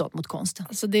motstånd mot konsten.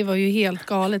 Alltså det var ju helt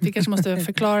galet. Vi kanske måste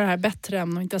förklara det här bättre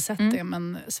än om inte har sett det.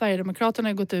 Men Sverigedemokraterna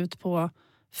har gått ut på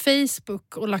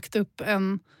Facebook och lagt upp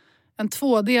en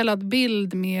 2-delad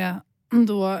bild med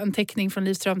då en teckning från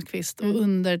Liv Strömquist och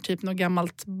under typ något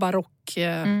gammalt barock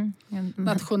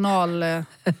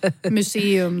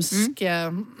nationalmuseumsk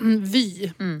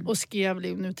vy. Och skrev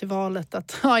nu till valet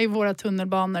att i våra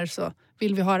tunnelbanor så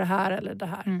vill vi ha det här eller det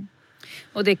här.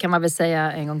 Och det kan man väl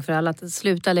säga en gång för alla, att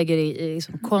sluta lägga i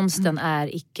liksom, konsten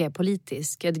är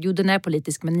icke-politisk. Jo, den är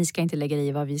politisk, men ni ska inte lägga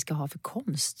i vad vi ska ha för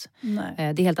konst.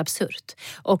 Nej. Det är helt absurt.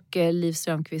 Och Liv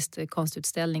Strömquist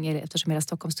konstutställning, eftersom hela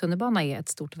Stockholms tunnelbana är ett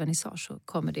stort vernissage, så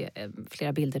kommer det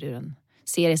flera bilder ur en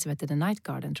serie som heter The Night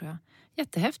Garden, tror jag.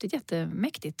 Jättehäftigt,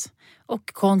 jättemäktigt.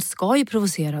 Och konst ska ju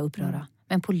provocera och uppröra.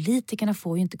 Men politikerna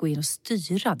får ju inte gå in och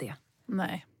styra det.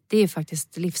 Nej. Det är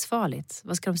faktiskt livsfarligt.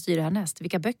 Vad ska de styra härnäst?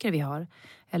 Vilka böcker vi har?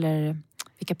 Eller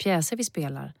vilka pjäser vi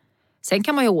spelar? Sen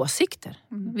kan man ju ha åsikter.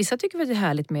 Vissa tycker väl det är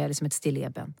härligt med liksom ett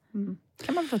stilleben.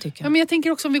 Kan man väl tycka. Ja, men jag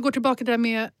tänker också om vi går tillbaka till det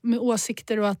där med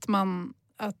åsikter och att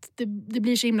det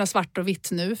blir så himla svart och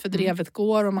vitt nu. För drevet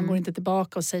går och man går inte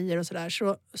tillbaka och säger och sådär.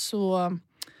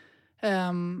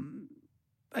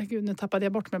 Gud, nu tappade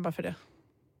jag bort mig bara för det.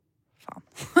 Fan.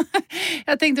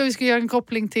 Jag tänkte att vi skulle göra en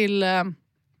koppling till...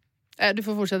 du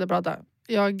får fortsätta prata.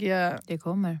 Det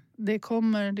kommer. Det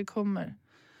kommer.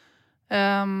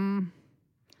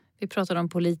 Vi pratade om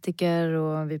politiker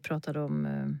och vi pratade om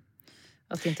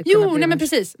att inte kunna... Nej men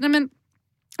precis. Nej, men,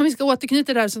 om vi ska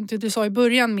återknyta det där som du sa i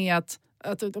början med att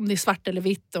om det är svart eller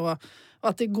vitt och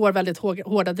att det går väldigt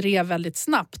hårda drev väldigt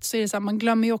snabbt, så är det så här, man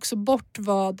glömmer ju också bort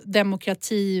vad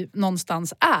demokrati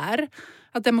någonstans är.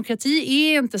 Att demokrati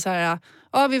är inte så här,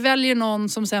 vi väljer någon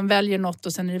som sen väljer något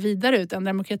och sen är det vidare, utan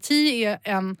demokrati är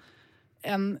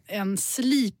en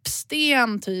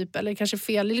slipsten typ, eller kanske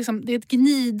fel, det är ett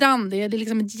gnidande, det är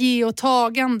liksom ett ge och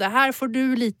tagande. Här får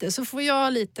du lite, så får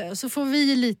jag lite, och så får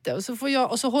vi lite, och så får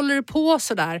jag, och så håller det på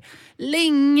så där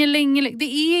länge. Det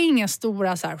är inga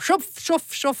stora så här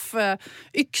tjoff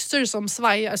yxor som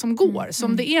svajar, som går,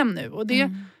 som det är nu. Och det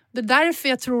är därför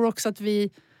jag tror också att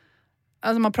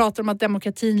man pratar om att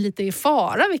demokratin lite är i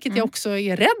fara, vilket jag också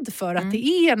är rädd för att det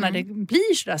är när det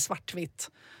blir så där svartvitt.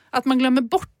 Att man glömmer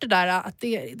bort det där, att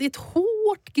det är ett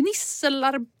hårt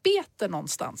gnisselarbete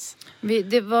någonstans.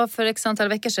 Det var för x antal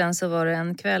veckor sedan, så var det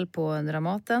en kväll på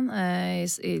Dramaten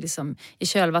i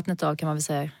kölvattnet av, kan man väl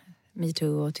säga,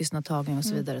 MeToo och tystnadtagning och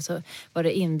så vidare, så var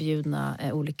det inbjudna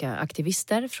olika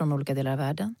aktivister från olika delar av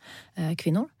världen,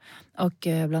 kvinnor, och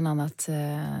bland annat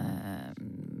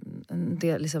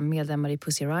medlemmar i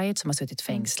Pussy Riot som har suttit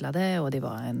fängslade, och det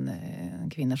var en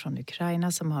kvinna från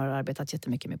Ukraina som har arbetat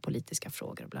jättemycket med politiska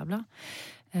frågor och bla bla.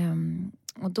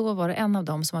 Och då var det en av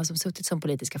dem som har suttit som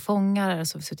politiska fångar,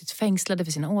 alltså suttit fängslade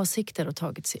för sina åsikter och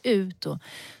tagit sig ut, och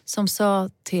som sa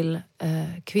till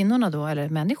kvinnorna då, eller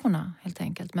människorna helt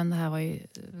enkelt, men det här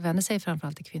vände sig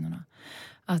framförallt till kvinnorna,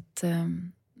 att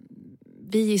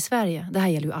vi i Sverige, det här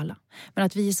gäller ju alla, men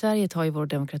att vi i Sverige tar ju vår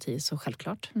demokrati så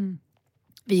självklart.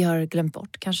 Vi har glömt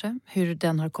bort kanske hur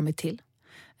den har kommit till.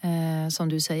 Som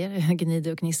du säger,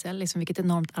 gnide och gnissel, liksom vilket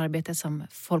enormt arbete som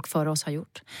folk före oss har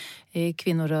gjort.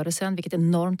 Kvinnorörelsen, vilket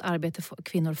enormt arbete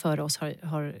kvinnor före oss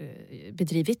har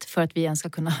bedrivit för att vi ens ska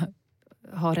kunna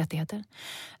ha rättigheter.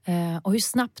 Och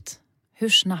hur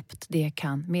snabbt det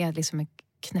kan, med liksom en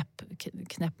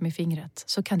knäpp med fingret,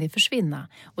 så kan det försvinna.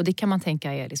 Och det kan man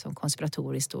tänka är liksom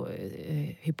konspiratoriskt och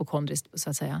hypokondriskt, så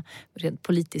att säga. Rent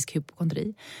politisk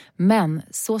hypokondri. Men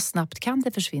så snabbt kan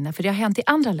det försvinna, för det har hänt i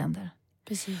andra länder.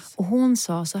 Precis. Och hon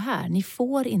sa så här: ni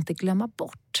får inte glömma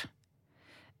bort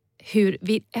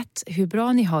hur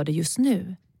bra ni har det just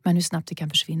nu, men hur snabbt det kan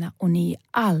försvinna. Och ni är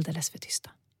alldeles för tysta.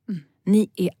 Ni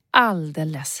är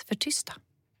alldeles för tysta.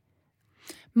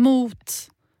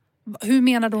 Hur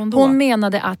menade hon då? Hon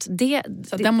menade att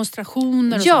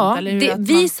demonstrationer och sånt? Eller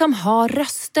vi som har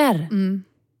röster.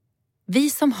 Vi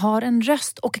som har en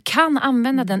röst och kan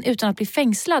använda den utan att bli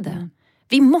fängslade.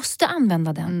 Vi måste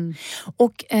använda den.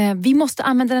 Och vi måste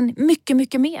använda den mycket,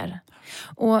 mycket mer.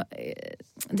 Och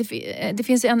det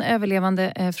finns en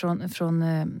överlevande från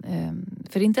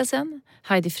Förintelsen,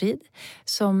 Heidi Frid,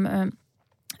 som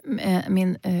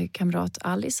min kamrat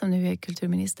Alice, som nu är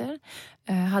kulturminister,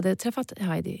 hade träffat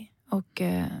Heidi. Och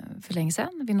för länge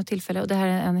sedan, vid något tillfälle. Och det här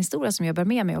är en historia som jag bär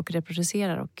med mig och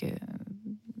reproducerar och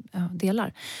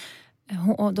delar.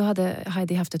 Och då hade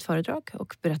Heidi haft ett föredrag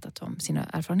och berättat om sina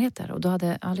erfarenheter. Och då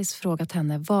hade Alice frågat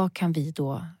henne, vad kan vi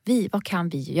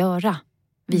göra?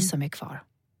 Vi som är kvar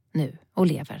nu och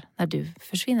lever när du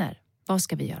försvinner. Vad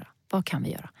ska vi göra? Vad kan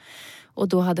vi göra? Och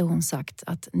då hade hon sagt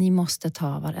att ni måste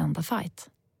ta varenda fight.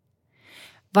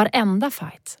 Varenda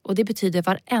fight. Och det betyder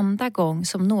varenda gång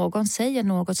som någon säger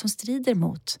något som strider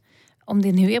mot, om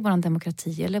det nu är vår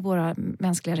demokrati eller våra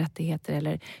mänskliga rättigheter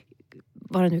eller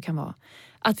vad det nu kan vara.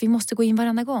 Att vi måste gå in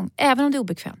varenda gång, även om det är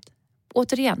obekvämt.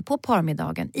 Återigen, på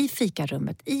parmiddagen, i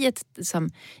fikarummet,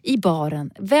 i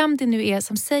baren. Vem det nu är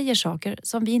som säger saker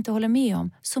som vi inte håller med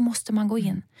om, så måste man gå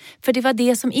in. För det var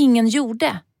det som ingen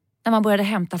gjorde när man började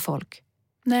hämta folk.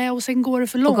 Nej, och sen går det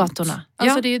för långt. På gatorna.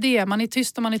 Alltså det är det, man är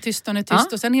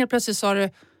tyst och sen helt plötsligt så har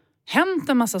det hänt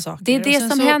en massa saker. Det är det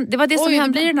som hände. Det var det som hände.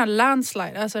 Det blir den här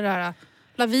landslide, alltså det här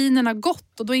lavinerna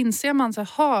gått och då inser man så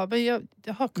här,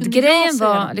 grejen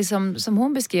var liksom, som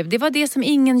hon beskrev, det var det som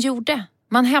ingen gjorde.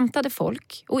 Man hämtade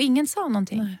folk och ingen sa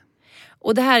någonting. Nej.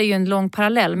 Och det här är ju en lång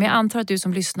parallell, men jag antar att du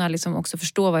som lyssnar liksom också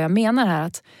förstår vad jag menar här,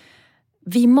 att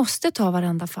vi måste ta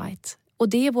varenda fight. Och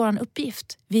det är våran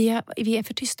uppgift. Vi är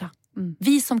för tysta.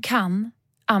 Vi som kan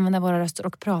använda våra röster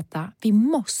och prata, vi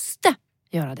måste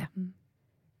göra det.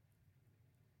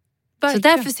 Så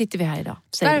därför sitter vi här idag.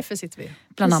 Därför sitter vi.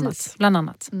 Bland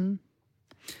annat.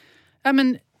 Ja,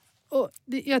 men,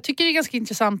 jag tycker det är ganska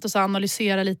intressant att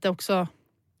analysera lite också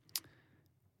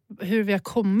hur vi har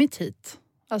kommit hit.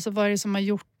 Alltså vad är det som har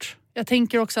gjort. Jag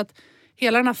tänker också att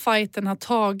hela den här fighten har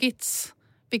tagits,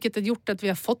 vilket har gjort att vi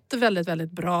har fått det väldigt,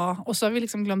 väldigt bra. Och så har vi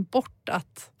liksom glömt bort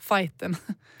att fighten,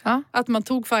 att man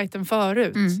tog fighten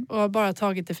förut och har bara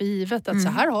tagit det för givet. Att så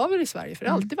här har vi det i Sverige, för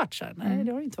det har alltid varit så här. Nej,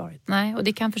 det har det inte varit. Nej, och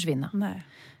det kan försvinna. Nej.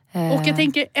 Och jag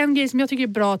tänker, en grej som jag tycker är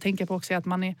bra att tänka på också är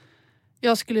att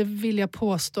jag skulle vilja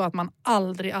påstå att man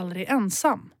aldrig är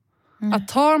ensam. Att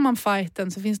tar man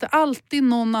fighten så finns det alltid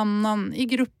någon annan i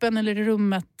gruppen eller i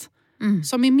rummet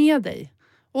som är med dig.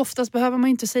 Och oftast behöver man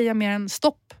inte säga mer än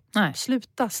stopp. Nej.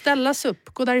 Sluta, ställas upp,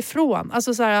 gå därifrån.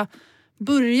 Alltså så här,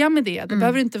 börja med det. Det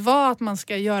behöver inte vara att man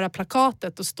ska göra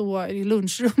plakatet och stå i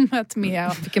lunchrummet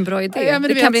med... Vilken bra idé. Ja,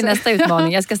 det kan bli nästa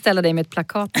utmaning. Jag ska ställa dig med ett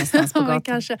plakat någonstans på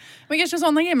gatan. Men kanske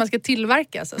sådana grejer man ska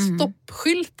tillverka. Så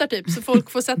stoppskyltar typ. Så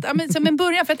folk får sätta... som en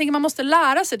början. För jag tänker man måste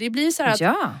lära sig. Det blir så här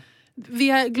att vi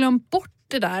har glömt bort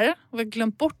det där. Och vi har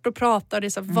glömt bort att prata. Det är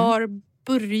så här, var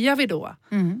börjar vi då?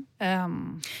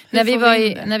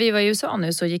 När vi var i USA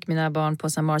nu så gick mina barn på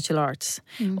sån martial arts.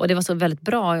 Och det var så väldigt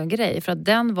bra grej. För att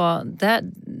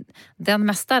den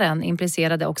mästaren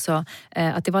implicerade också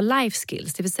att det var life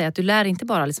skills. Det vill säga att du lär inte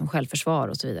bara liksom självförsvar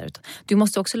och så vidare. Utan du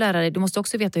måste också lära dig, du måste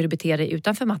också veta hur du beter dig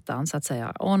utanför mattan så att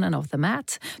säga. On and off the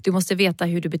mat. Du måste veta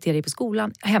hur du beter dig på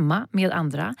skolan, hemma med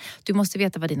andra. Du måste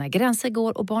veta var dina gränser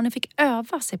går. Och barnen fick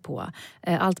öva sig på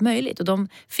allt möjligt. Och de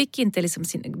fick inte liksom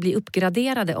bli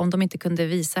uppgraderade om de inte kunde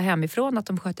visa hemifrån att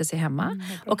de skötte sig hemma.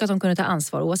 Och att de kunde ta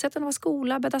ansvar oavsett om det var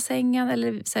skola, bädda sängen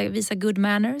eller visa good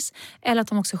manners. Eller att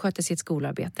de också skötte sitt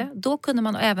skolarbete. Då kunde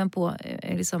man även på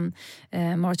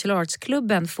martial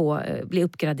arts-klubben få bli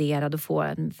uppgraderad och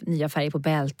få nya färger på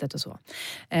bältet och så.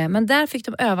 Men där fick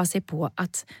de öva sig på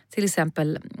att till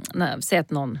exempel, säg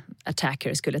att någon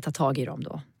attacker skulle ta tag i dem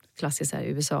då. Klassisk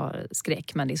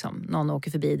USA-skräck, men liksom, någon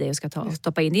åker förbi dig och ska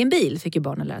stoppa in i en bil, fick ju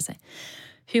barnen lära sig.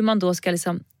 Hur man då ska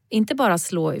liksom inte bara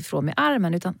slå ifrån med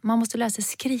armen, utan man måste lära sig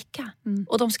skrika.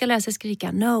 Och de ska lära sig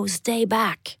skrika, no, stay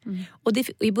back. Och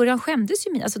i början skämdes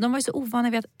ju alltså de var ju så ovana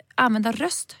vid att använda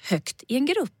röst högt i en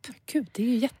grupp. Gud, det är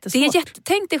ju jättesvårt.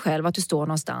 Tänk dig själv att du står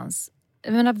någonstans.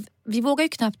 Jag menar, vi vågar ju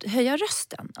knappt höja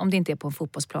rösten om det inte är på en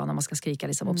fotbollsplan och man ska skrika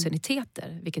liksom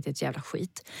obsceniteter, vilket är ett jävla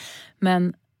skit.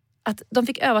 Men att de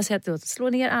fick öva sig att slå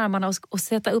ner armarna och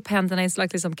sätta upp händerna i en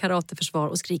slags liksom karateförsvar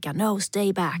och skrika no,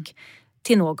 stay back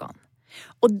till någon.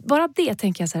 Och bara det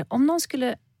tänker jag så här, om någon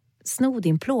skulle sno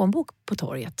din plånbok på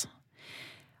torget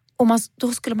och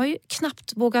då skulle man ju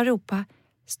knappt våga ropa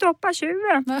stoppa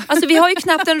tjuven. Alltså vi har ju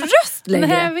knappt en röst längre.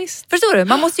 Nej, visst. Förstår du?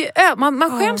 Man måste ju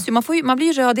man skäms ju, man blir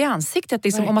ju röd i ansiktet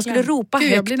liksom, om man skulle ropa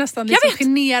högt. Jag blir nästan liksom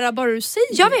generad bara du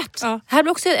säger. Jag vet. Ja. Här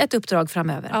blir också ett uppdrag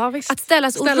framöver. Ja, visst. Att ställa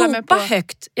ropa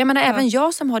högt. Jag menar även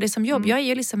jag som har det som jobb, jag är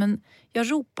ju liksom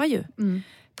jag ropar ju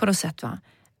på något sätt, va.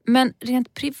 Men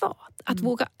rent privat, att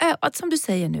våga att som du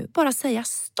säger nu, bara säga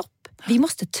stopp. Vi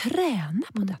måste träna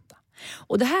på detta.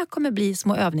 Och det här kommer bli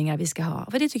små övningar vi ska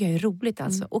ha. För det tycker jag är roligt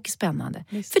alltså, och spännande.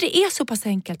 Visst. För det är så pass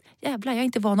enkelt. Jävlar, jag är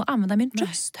inte van att använda min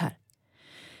röst här.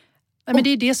 Nej, men det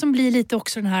är det som blir lite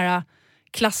också den här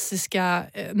klassiska,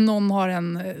 någon har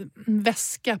en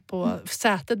väska på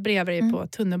sätet bredvid dig på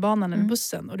tunnelbanan eller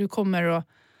bussen. Och du kommer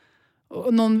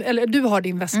och någon, eller du har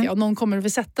din väska och någon kommer och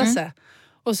vill sätta sig.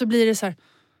 Och så blir det så här: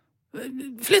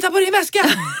 flytta på din väska!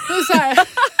 Och så här.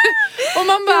 Och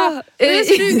man bara, det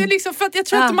är liksom, för att jag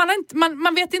tror att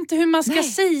man vet inte hur man ska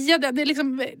säga det. Det är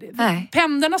liksom,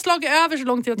 pendeln har slagit över så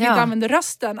långt till att vi inte använder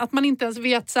rösten. Att man inte ens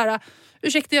vet så här: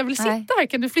 ursäkta, jag vill sitta här,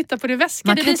 kan du flytta på din väska?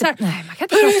 Man det kan blir så här, nej, man kan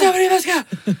inte flytta på din väska!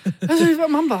 Alltså,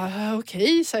 man bara,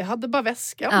 okej, så jag hade bara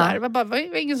väskan där. Det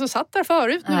var ingen som satt där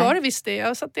förut, nu var det visst det.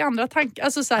 Jag satt i andra tankar.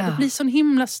 Alltså så här, det blir sån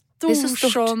himla stor, det är så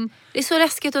stort. Sån det är så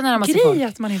läskigt att närma sig grej folk.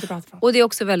 att man inte pratar. Och det är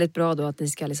också väldigt bra då att ni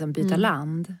ska liksom byta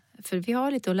land. För vi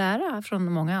har lite att lära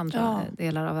från många andra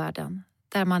delar av världen.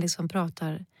 Där man liksom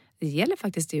pratar, det gäller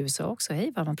faktiskt i USA också,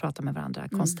 hej vad man pratar med varandra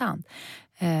konstant.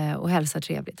 Och hälsar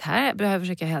trevligt. Här behöver jag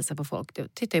försöka hälsa på folk. Då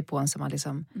tittar jag på en som man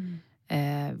liksom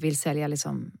vill sälja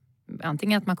liksom,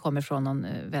 antingen att man kommer från någon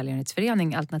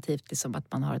välgörenhetsförening, alternativt liksom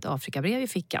att man har ett Afrikabrev i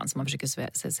fickan som man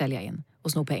försöker sälja in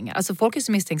och sno pengar. Alltså folk är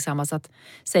så misstänksamma så att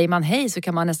säger man hej så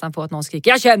kan man nästan få att någon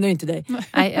skriker: jag känner inte dig.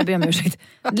 Nej, jag ber om ursäkt.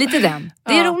 Lite den.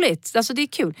 Det är roligt. Alltså det är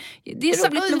kul. Det är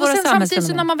roligt med våra samhällsfenomen. Samtidigt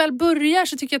så när man väl börjar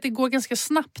så tycker jag att det går ganska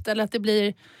snabbt. Eller att det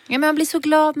blir... Ja, men man blir så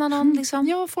glad när någon liksom...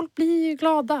 Ja, folk blir ju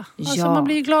glada. Alltså Ja. man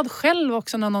blir ju glad själv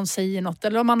också när någon säger något.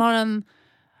 Eller om man har en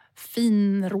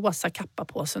fin rosa kappa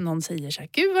på sig och någon säger så här: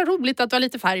 gud vad roligt att du har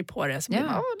lite färg på det. Så,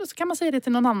 då kan man säga det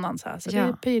till någon annan. Så, här. Så det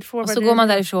är paid forward. Och så går man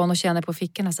därifrån och känner på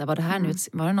fickorna så här, var det här nu,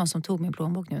 var det någon som tog min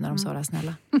plånbok nu när de sa det här,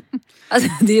 snälla? Alltså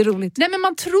det är roligt. Nej, men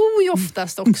man tror ju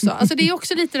oftast också, alltså det är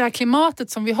också lite det här klimatet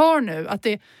som vi har nu, att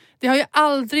det har ju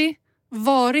aldrig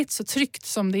varit så tryggt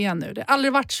som det är nu. Det har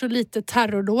aldrig varit så lite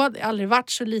terrordåd, det har aldrig varit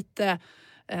så lite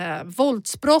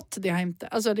våldsbrott. Det har inte,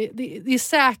 alltså det är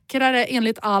säkrare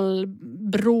enligt all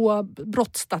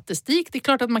brottsstatistik. Det är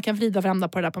klart att man kan vrida och vända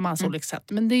på det där på massa olika sätt,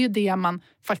 men det är ju det man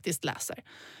faktiskt läser.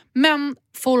 Men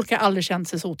folk har aldrig känt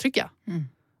sig så otrygga.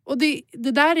 Och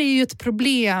det där är ju ett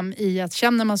problem i att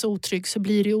känner man sig otrygg så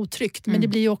blir det otryggt. Men det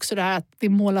blir ju också det här att det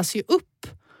målas ju upp.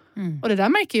 Och det där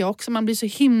märker jag också. Man blir så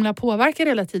himla påverkad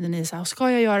hela tiden i så här: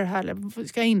 ska jag göra det här eller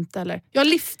ska jag inte? Eller? Jag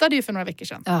liftade ju för några veckor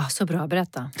sedan. Ja, så bra.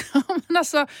 Berätta. Men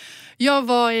alltså, jag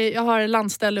har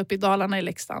landställe uppe i Dalarna i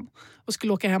Leksand. Och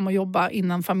skulle åka hem och jobba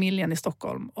innan familjen i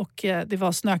Stockholm. Och det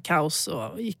var snökaos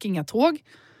och gick inga tåg.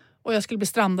 Och jag skulle bli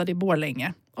strandad i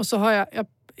Borlänge. Och så har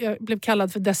jag blev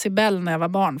kallad för decibel när jag var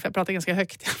barn, för jag pratade ganska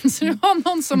högt. Så det var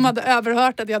någon som hade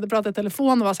överhört att jag hade pratat i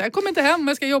telefon och var så här: jag kommer inte hem,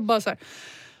 jag ska jobba.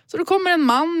 Så då kommer en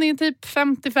man i typ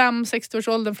 55-60 års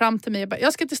åldern fram till mig och bara: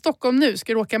 jag ska till Stockholm nu,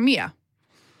 ska du åka med?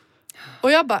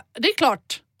 Och jag bara: det är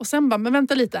klart. Och sen bara: men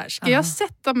vänta lite här, ska jag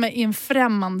sätta mig i en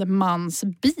främmande mans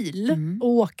bil och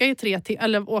åka i 3 timmar,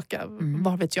 eller åka,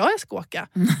 vad vet jag ska åka?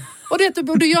 Och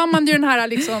då gör man ju den här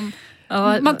liksom...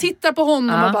 Man tittar på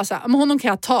honom och bara så här: men honom kan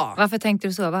jag ta. Varför tänkte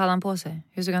du så? Vad hade han på sig?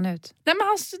 Hur såg han ut? Nej, men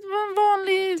han var en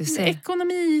vanlig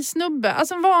ekonomisnubbe.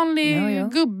 Alltså en vanlig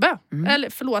gubbe. Eller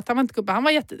förlåt, han var inte gubbe. Han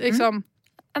var liksom...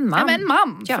 En man. Ja, men en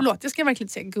man. Ja. Förlåt, jag ska verkligen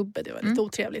inte säga gubbe. Det var lite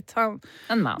otrevligt. Han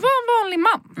en man. var en vanlig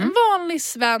man. En vanlig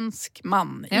svensk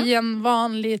man. I en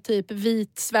vanlig typ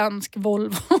vit svensk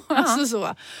Volvo. Alltså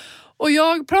så. Och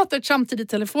jag pratade samtidigt i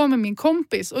telefon med min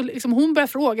kompis. Och liksom hon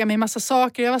började fråga mig en massa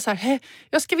saker. Jag var så här: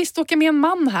 jag ska visst åka med en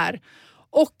man här.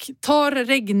 Och tar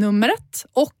regnumret.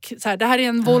 Och så här: det här är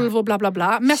en Volvo bla bla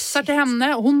bla. Mässar till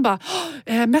henne. Och hon bara: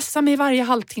 mässar mig varje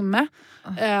halvtimme.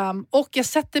 Och jag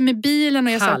sätter mig i bilen.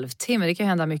 Och jag halvtimme, det kan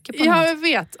hända mycket på jag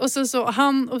vet. Och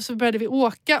så började vi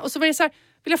åka. Och så var det så här: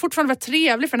 vill jag fortfarande vara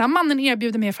trevlig, för den här mannen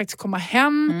erbjuder mig att faktiskt komma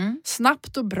hem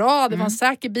snabbt och bra. Det var en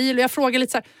säker bil och jag frågade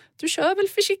lite så här: du kör väl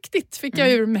försiktigt, fick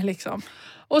jag ur mig liksom.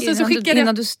 Och sen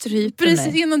innan du stryper precis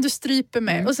mig. Innan du stryper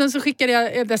mig. Och sen så skickade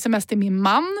jag ett sms till min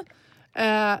man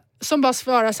som bara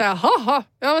svarade så här: haha,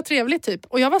 jag var trevlig typ.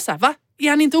 Och jag var så här: va? Är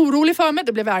han inte orolig för mig?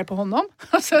 Då blev jag arg på honom.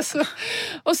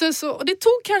 Och det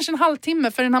tog kanske en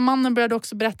halvtimme, för den här mannen började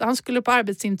också berätta. Han skulle på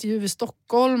arbetsintervju i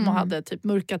Stockholm och hade typ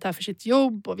mörkat här för sitt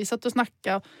jobb. Och vi satt och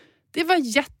snackade. Det var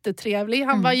jättetrevligt.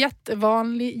 Han var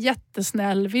jättevanlig,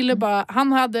 jättesnäll.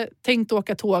 Han hade tänkt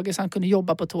åka tåget så han kunde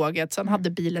jobba på tåget. Så han hade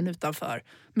bilen utanför.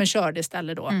 Men körde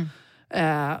istället då.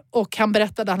 Och han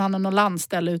berättade att han hade någon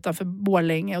landställe utanför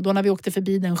Borlänge. Och då när vi åkte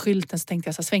förbi den skylten så tänkte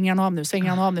jag så här: svänger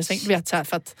han av nu? Vet så här,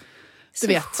 för att du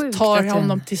vet, tar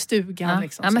honom till stugan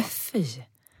liksom. Ja, men fy.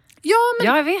 Ja,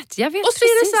 men jag vet och så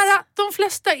är det så här: de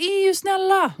flesta är ju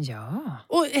snälla. Ja.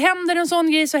 Och händer en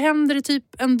sån grej så händer det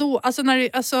typ ändå. Alltså när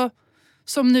det,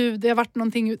 som nu, det har varit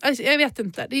någonting, alltså, jag vet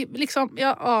inte. Det är liksom,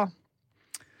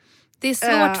 Det är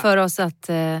svårt för oss att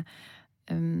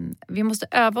vi måste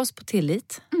öva oss på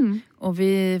tillit. Och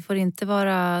vi får inte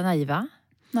vara naiva.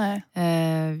 Nej.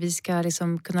 Vi ska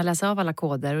liksom kunna läsa av alla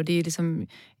koder. Och det är ju liksom,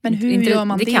 Men hur gör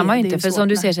man det? Det kan man ju Det är inte. ju För svårt, som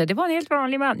du nej. säger, så här, det var en helt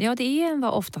vanlig man. Ja, det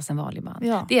var oftast en vanlig man.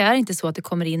 Ja. Det är inte så att det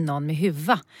kommer in någon med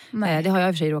huva. Nej. Det har jag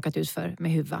i och för sig råkat ut för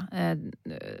med huva.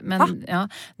 Men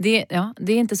det är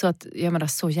inte så att jag menar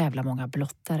så jävla många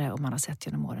blottare om man har sett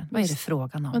genom åren. Vad är det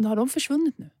frågan om? Men har de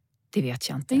försvunnit nu? Det vet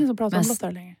jag inte. Det är ingen som pratar om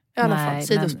blottare längre. I alla fall,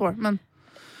 sidospår. Men...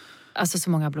 Alltså så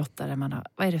många blottare man har.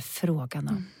 Vad är det frågan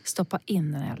om? Stoppa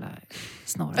in den jävla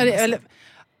snorren.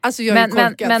 Alltså jag är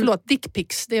korkad. Förlåt,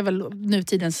 dickpics. Det är väl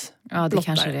nutidens blottare. Det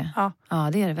kanske det. Ja,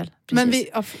 det är det väl. Precis. Men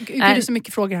det är så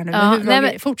mycket frågor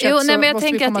här nu. Fortsätt måste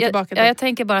vi komma tillbaka till. Jag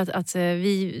tänker bara att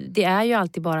det är ju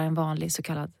alltid bara en vanlig så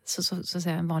kallad, så att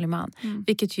säga, en vanlig man.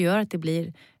 Vilket gör att det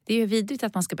är ju vidrigt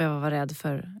att man ska behöva vara rädd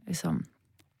för liksom,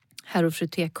 herr och fru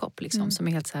tekopp liksom, som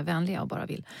är helt så här vänliga och bara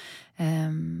vill.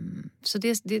 Så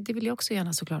det vill jag också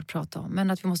gärna såklart prata om.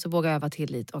 Men att vi måste våga öva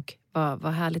tillit och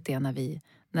vad härligt det är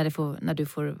när du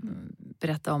får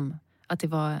berätta om att det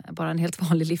var bara en helt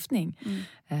vanlig liftning.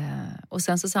 Och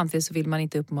sen så samtidigt så vill man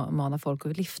inte uppmana folk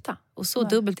att lyfta. Och så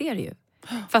dubbelt är det ju.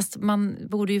 Fast man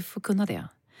borde ju få kunna det.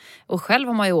 Och själv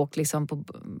har man ju åkt liksom på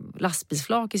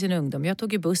lastbilsflak i sin ungdom. Jag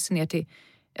tog ju bussen ner till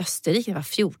Österrike, det var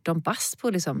 14 bast på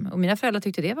liksom. Och mina föräldrar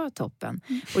tyckte det var toppen.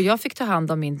 Och jag fick ta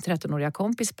hand om min 13-åriga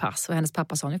kompis pass. Och hennes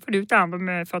pappa sa, nu får du ta hand om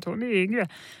mig för att hon är yngre.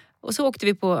 Och så åkte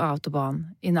vi på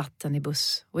autobahn i natten i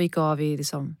buss. Och gick av i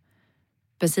liksom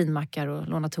bensinmackar och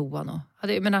lånade toan.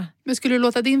 Men skulle du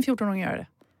låta din 14-åring göra det?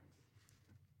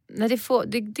 Nej,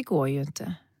 det går ju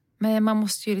inte. Men man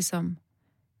måste ju liksom...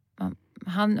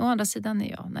 Han, å andra sidan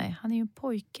han är ju en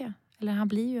pojke. Eller han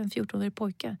blir ju en 14-årig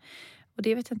pojke. Och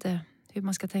det vet jag inte hur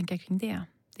man ska tänka kring det.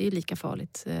 Det är ju lika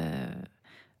farligt.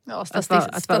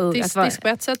 Statistiskt på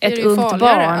ett sätt är det ett ju ungt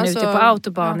farligare. barn ute på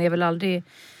autobahn är väl aldrig...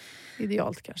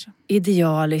 Idealt kanske.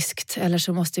 Idealiskt. Eller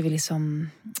så måste vi liksom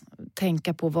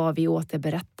tänka på vad vi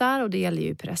återberättar. Och det gäller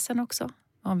ju pressen också.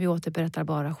 Om vi återberättar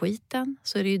bara skiten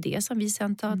så är det ju det som vi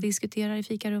sen diskuterar i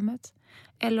fikarummet.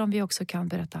 Eller om vi också kan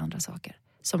berätta andra saker.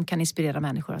 Som kan inspirera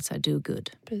människor att säga do good.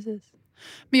 Precis.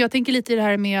 Men jag tänker lite i det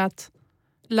här med att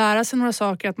lära sig några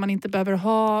saker. Att man inte behöver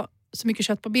ha så mycket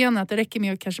kött på benen. Att det räcker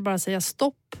med att kanske bara säga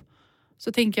stopp.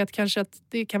 Så tänker jag att kanske att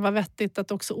det kan vara vettigt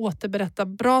att också återberätta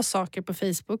bra saker på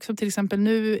Facebook. Som till exempel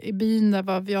nu i byn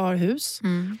där vi har hus.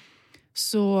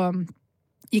 Så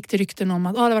gick det rykten om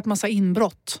att det har varit massa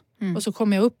inbrott. Och så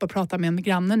kom jag upp och pratade med en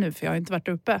granne nu för jag har inte varit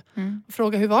uppe. Och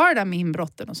frågade hur var det där med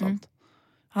inbrotten och sånt.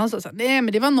 Han sa såhär, nej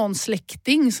men det var någon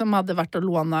släkting som hade varit och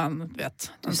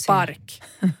lånat en spark.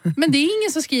 Men det är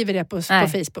ingen som skriver det på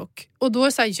Facebook. Och då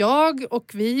är så här, jag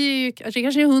och vi,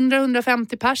 kanske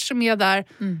 100-150 pers som är där.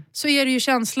 Så är det ju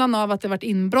känslan av att det varit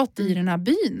inbrott i den här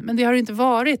byn. Men det har det inte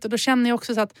varit. Och då känner jag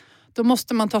också så att då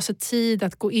måste man ta sig tid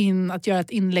att gå in, att göra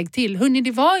ett inlägg till. Hörrni,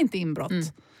 det var inte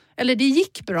inbrott. Eller det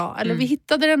gick bra. Eller vi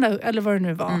hittade den där, eller vad det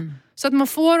nu var. Så att man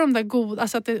får de där goda,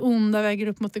 alltså att det onda väger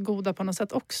upp mot det goda på något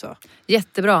sätt också.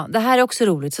 Jättebra. Det här är också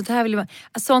roligt.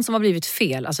 Sånt som har blivit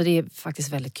fel, alltså det är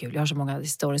faktiskt väldigt kul. Jag har så många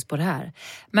stories på det här.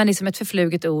 Men liksom ett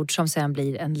förfluget ord som sen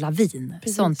blir en lavin.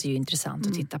 Precis. Sånt är ju intressant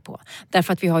att titta på.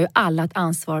 Därför att vi har ju alla ett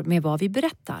ansvar med vad vi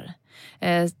berättar.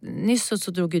 Nyss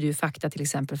så drog du fakta till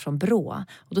exempel från Brå.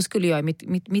 Och då skulle jag,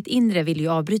 mitt inre vill ju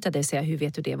avbryta det och säga, hur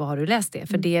vet du det? Vad har du läst det?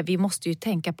 För vi måste ju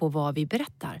tänka på vad vi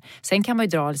berättar. Sen kan man ju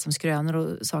dra liksom skrönor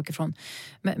och saker från.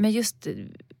 Men just,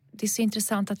 det är så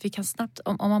intressant att vi kan snabbt,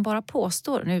 om man bara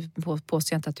påstår, nu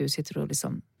påstår jag inte att du sitter och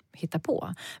liksom hittar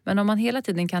på. Men om man hela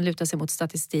tiden kan luta sig mot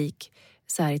statistik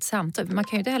så här i ett samtal. Man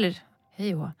kan ju inte heller,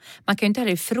 man kan ju inte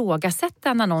heller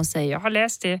ifrågasätta när någon säger, jag har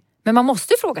läst det. Men man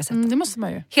måste ifrågasätta. Det måste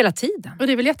man ju. Hela tiden. Och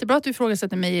det är väl jättebra att du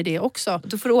ifrågasätter mig i det också.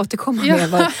 Då får du återkomma med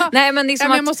vad... Nej, men liksom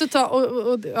men jag måste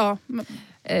ta...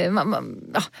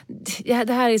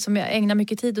 Det här är som jag ägnar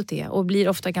mycket tid åt det. Och blir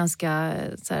ofta ganska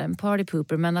så här, en party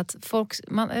pooper. Men att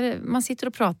man sitter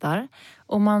och pratar.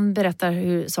 Och man berättar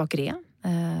hur saker är.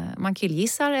 Man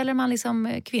killgissar eller man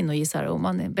liksom kvinnogissar. Och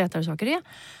man berättar hur saker är.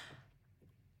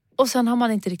 Och sen har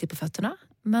man inte riktigt på fötterna.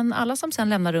 Men alla som sen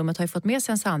lämnar rummet har ju fått med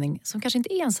sig en sanning som kanske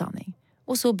inte är en sanning.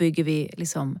 Och så bygger vi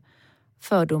liksom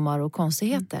fördomar och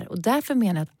konstigheter. Och därför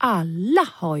menar jag att alla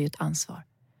har ju ett ansvar.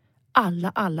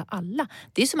 Alla.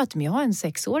 Det är som att jag har en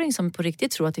 6-åring som på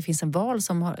riktigt tror att det finns en val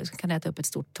som kan äta upp ett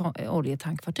stort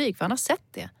oljetankfartyg. För han har sett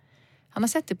det. Han har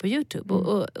sett det på YouTube.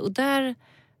 Och där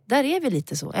är vi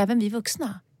lite så. Även vi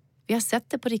vuxna. Vi har sett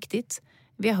det på riktigt.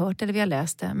 Vi har hört eller vi har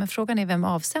läst det. Men frågan är vem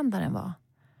avsändaren var.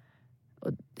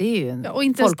 Och det är ju en och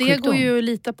inte ens det går ju att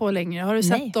lita på längre. Har du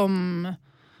sett de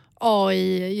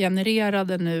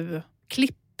AI-genererade nu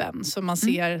klippen som man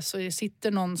ser, så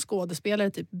sitter någon skådespelare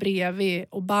typ bredvid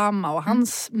Obama och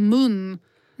hans mun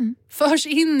förs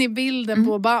in i bilden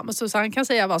på Obama. Så han kan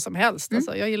säga vad som helst.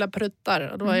 Alltså, jag gillar pruttar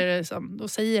och då, är det liksom, då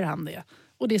säger han det.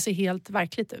 Och det ser helt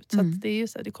verkligt ut. Så att det är ju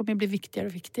så, det kommer bli viktigare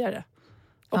och viktigare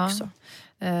också.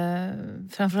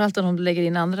 Framförallt om de lägger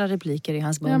in andra repliker i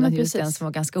hans mun än just den som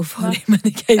var ganska ofarlig. Men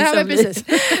det kan ju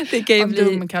det kan ju bli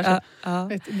dum, kanske.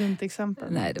 Ett dumt exempel.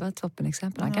 Nej, det var ett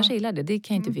toppenexempel. Han kanske gillar det. Det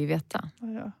kan inte vi veta.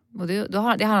 Och det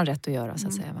har han rätt att göra, så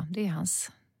att säga. Va? Det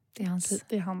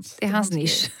är hans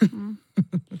nisch.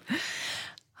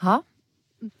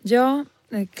 Ja,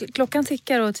 klockan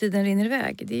tickar och tiden rinner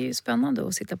iväg. Det är ju spännande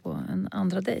att sitta på en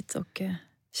andra dejt och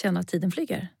känna att tiden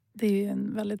flyger. Det är ju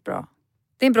en väldigt bra...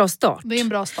 Det är en bra start. Det är en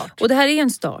bra start. Och det här är en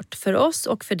start. För oss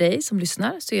och för dig som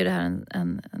lyssnar så är det här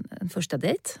en första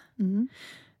dejt.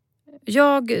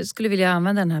 Jag skulle vilja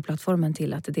använda den här plattformen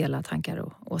till att dela tankar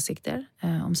och åsikter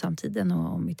om samtiden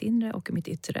och om mitt inre och mitt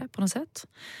yttre på något sätt.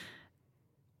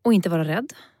 Och inte vara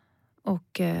rädd.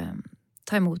 Och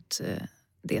ta emot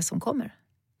det som kommer.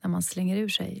 När man slänger ur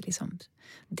sig liksom,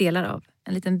 delar av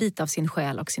en liten bit av sin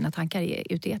själ och sina tankar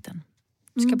ut i etern.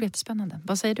 Det ska bli jättespännande.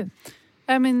 Vad säger du?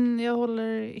 Jag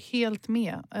håller helt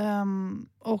med.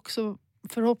 Och så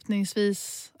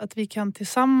förhoppningsvis att vi kan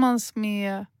tillsammans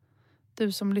med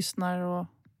du som lyssnar och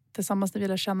tillsammans när vi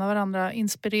lär känna varandra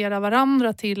inspirera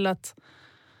varandra till att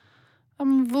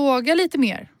våga lite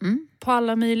mer på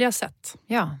alla möjliga sätt.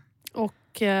 Ja.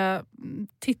 Och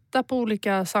titta på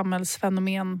olika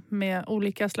samhällsfenomen med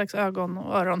olika slags ögon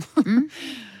och öron.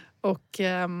 Och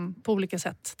på olika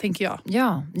sätt, tänker jag.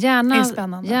 Ja,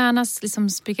 gärna liksom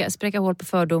spräcka hål på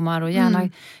fördomar och gärna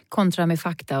kontra med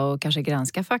fakta och kanske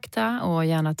granska fakta. Och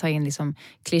gärna ta in liksom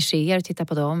klichéer, titta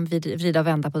på dem, vrida och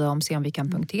vända på dem, se om vi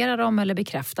kan punktera dem eller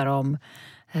bekräfta dem.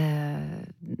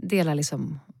 Dela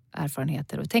liksom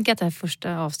erfarenheter. Och tänk att det här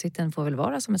första avsnitten får väl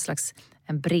vara som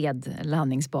en bred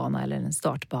landningsbana eller en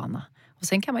startbana. Och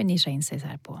sen kan man ju nischa in sig så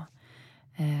här på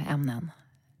ämnen.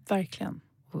 Verkligen.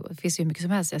 Och det finns ju mycket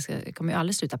som helst. Jag kommer ju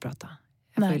aldrig sluta prata.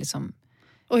 Jag får ju liksom...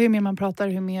 Och hur mer man pratar,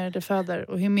 hur mer det föder.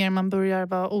 Och hur mer man börjar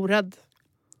vara orädd.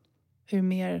 Hur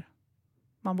mer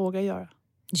man vågar göra.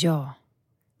 Ja.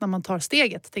 När man tar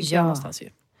steget, tänker jag någonstans ju.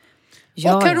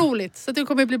 Ja, och har roligt. Så det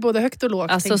kommer bli både högt och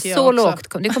lågt. Alltså så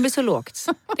lågt. Det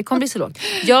kommer bli så lågt.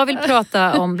 Jag vill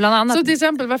prata om bland annat... Så till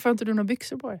exempel, varför har inte du några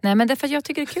byxor på dig? Nej, men därför att jag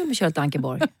tycker det är kul med Charlotte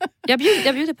Ankeborg. Jag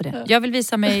bjuder på det. Jag vill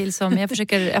visa mig, jag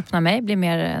försöker öppna mig, bli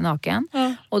mer naken.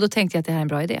 Ja. Och då tänkte jag att det här är en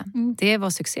bra idé. Det var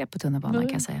succé på tunnelbanan,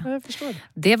 kan jag säga. Jag förstår det.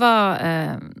 Det var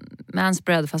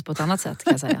manspread fast på ett annat sätt,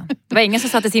 kan jag säga. Det var ingen som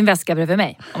satte sin väska bredvid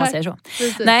mig, om man säger så.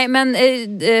 Precis. Nej, men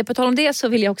på tal om det så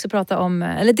vill jag också prata om,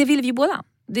 eller det vill vi ju båda.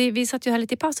 Vi satt ju här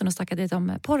lite i pausen och snackade lite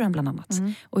om porren bland annat.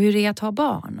 Och hur det är att ha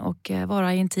barn och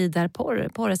vara i en tid där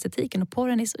porrestetiken och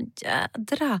porren är så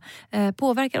jädra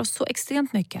påverkar oss så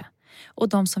extremt mycket. Och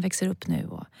de som växer upp nu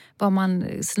och vad man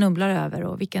snubblar över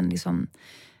och vilken liksom,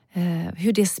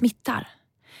 hur det smittar.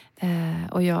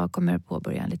 Och jag kommer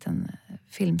påbörja en liten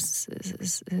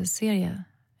filmserie.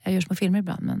 Jag gör små filmer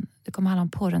ibland, men det kommer handla om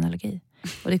porrenallergi.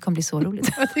 Och det kommer bli så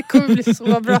roligt. Det kommer bli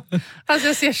så bra. Alltså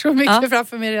jag ser så mycket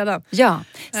framför mig redan. Ja,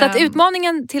 så att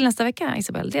utmaningen till nästa vecka,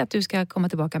 Isabel, det är att du ska komma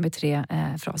tillbaka med 3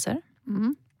 fraser.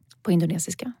 På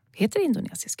indonesiska. Heter det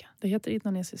indonesiska? Det heter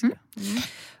indonesiska.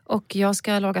 Och jag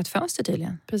ska laga ett fönster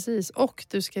tydligen. Precis, och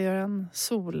du ska göra en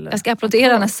sol. Jag ska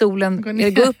applådera när solen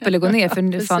går upp eller går ner.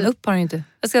 För fan upp har den inte.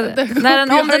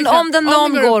 Om den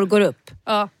någon går upp.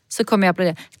 Ja. Så kommer jag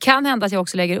applådera. Kan hända att jag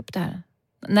också lägger upp det här.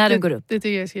 När den går upp. Det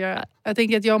tycker jag ska göra. Jag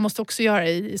tänker att jag måste också göra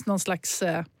i någon slags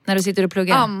när du sitter och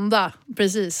pluggar. Anda,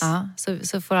 precis. Ja,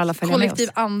 så får alla följa kollektiv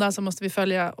med oss. Anda, så måste vi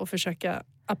följa och försöka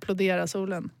applådera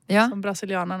solen. Ja. Som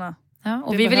brasilianarna. Ja,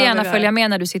 och vi vill gärna följa med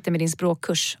när du sitter med din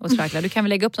språkkurs och spracklar. Du kan väl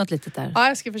lägga upp något litet där? Ja,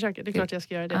 jag ska försöka. Det är klart jag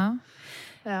ska göra det.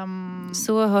 Ja.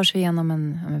 Så hörs vi igen om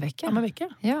en vecka. Om en vecka?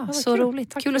 Ja, så kul. Roligt.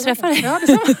 Tack kul att träffa dig. Ja,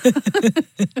 detsamma.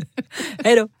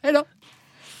 Hej då. Hej då.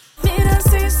 Mina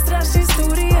systrars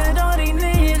historia, de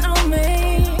rinner genom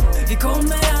mig. Vi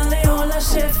kommer aldrig hålla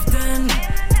käften.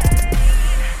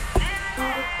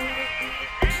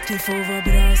 Det får vara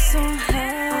bra så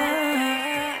här.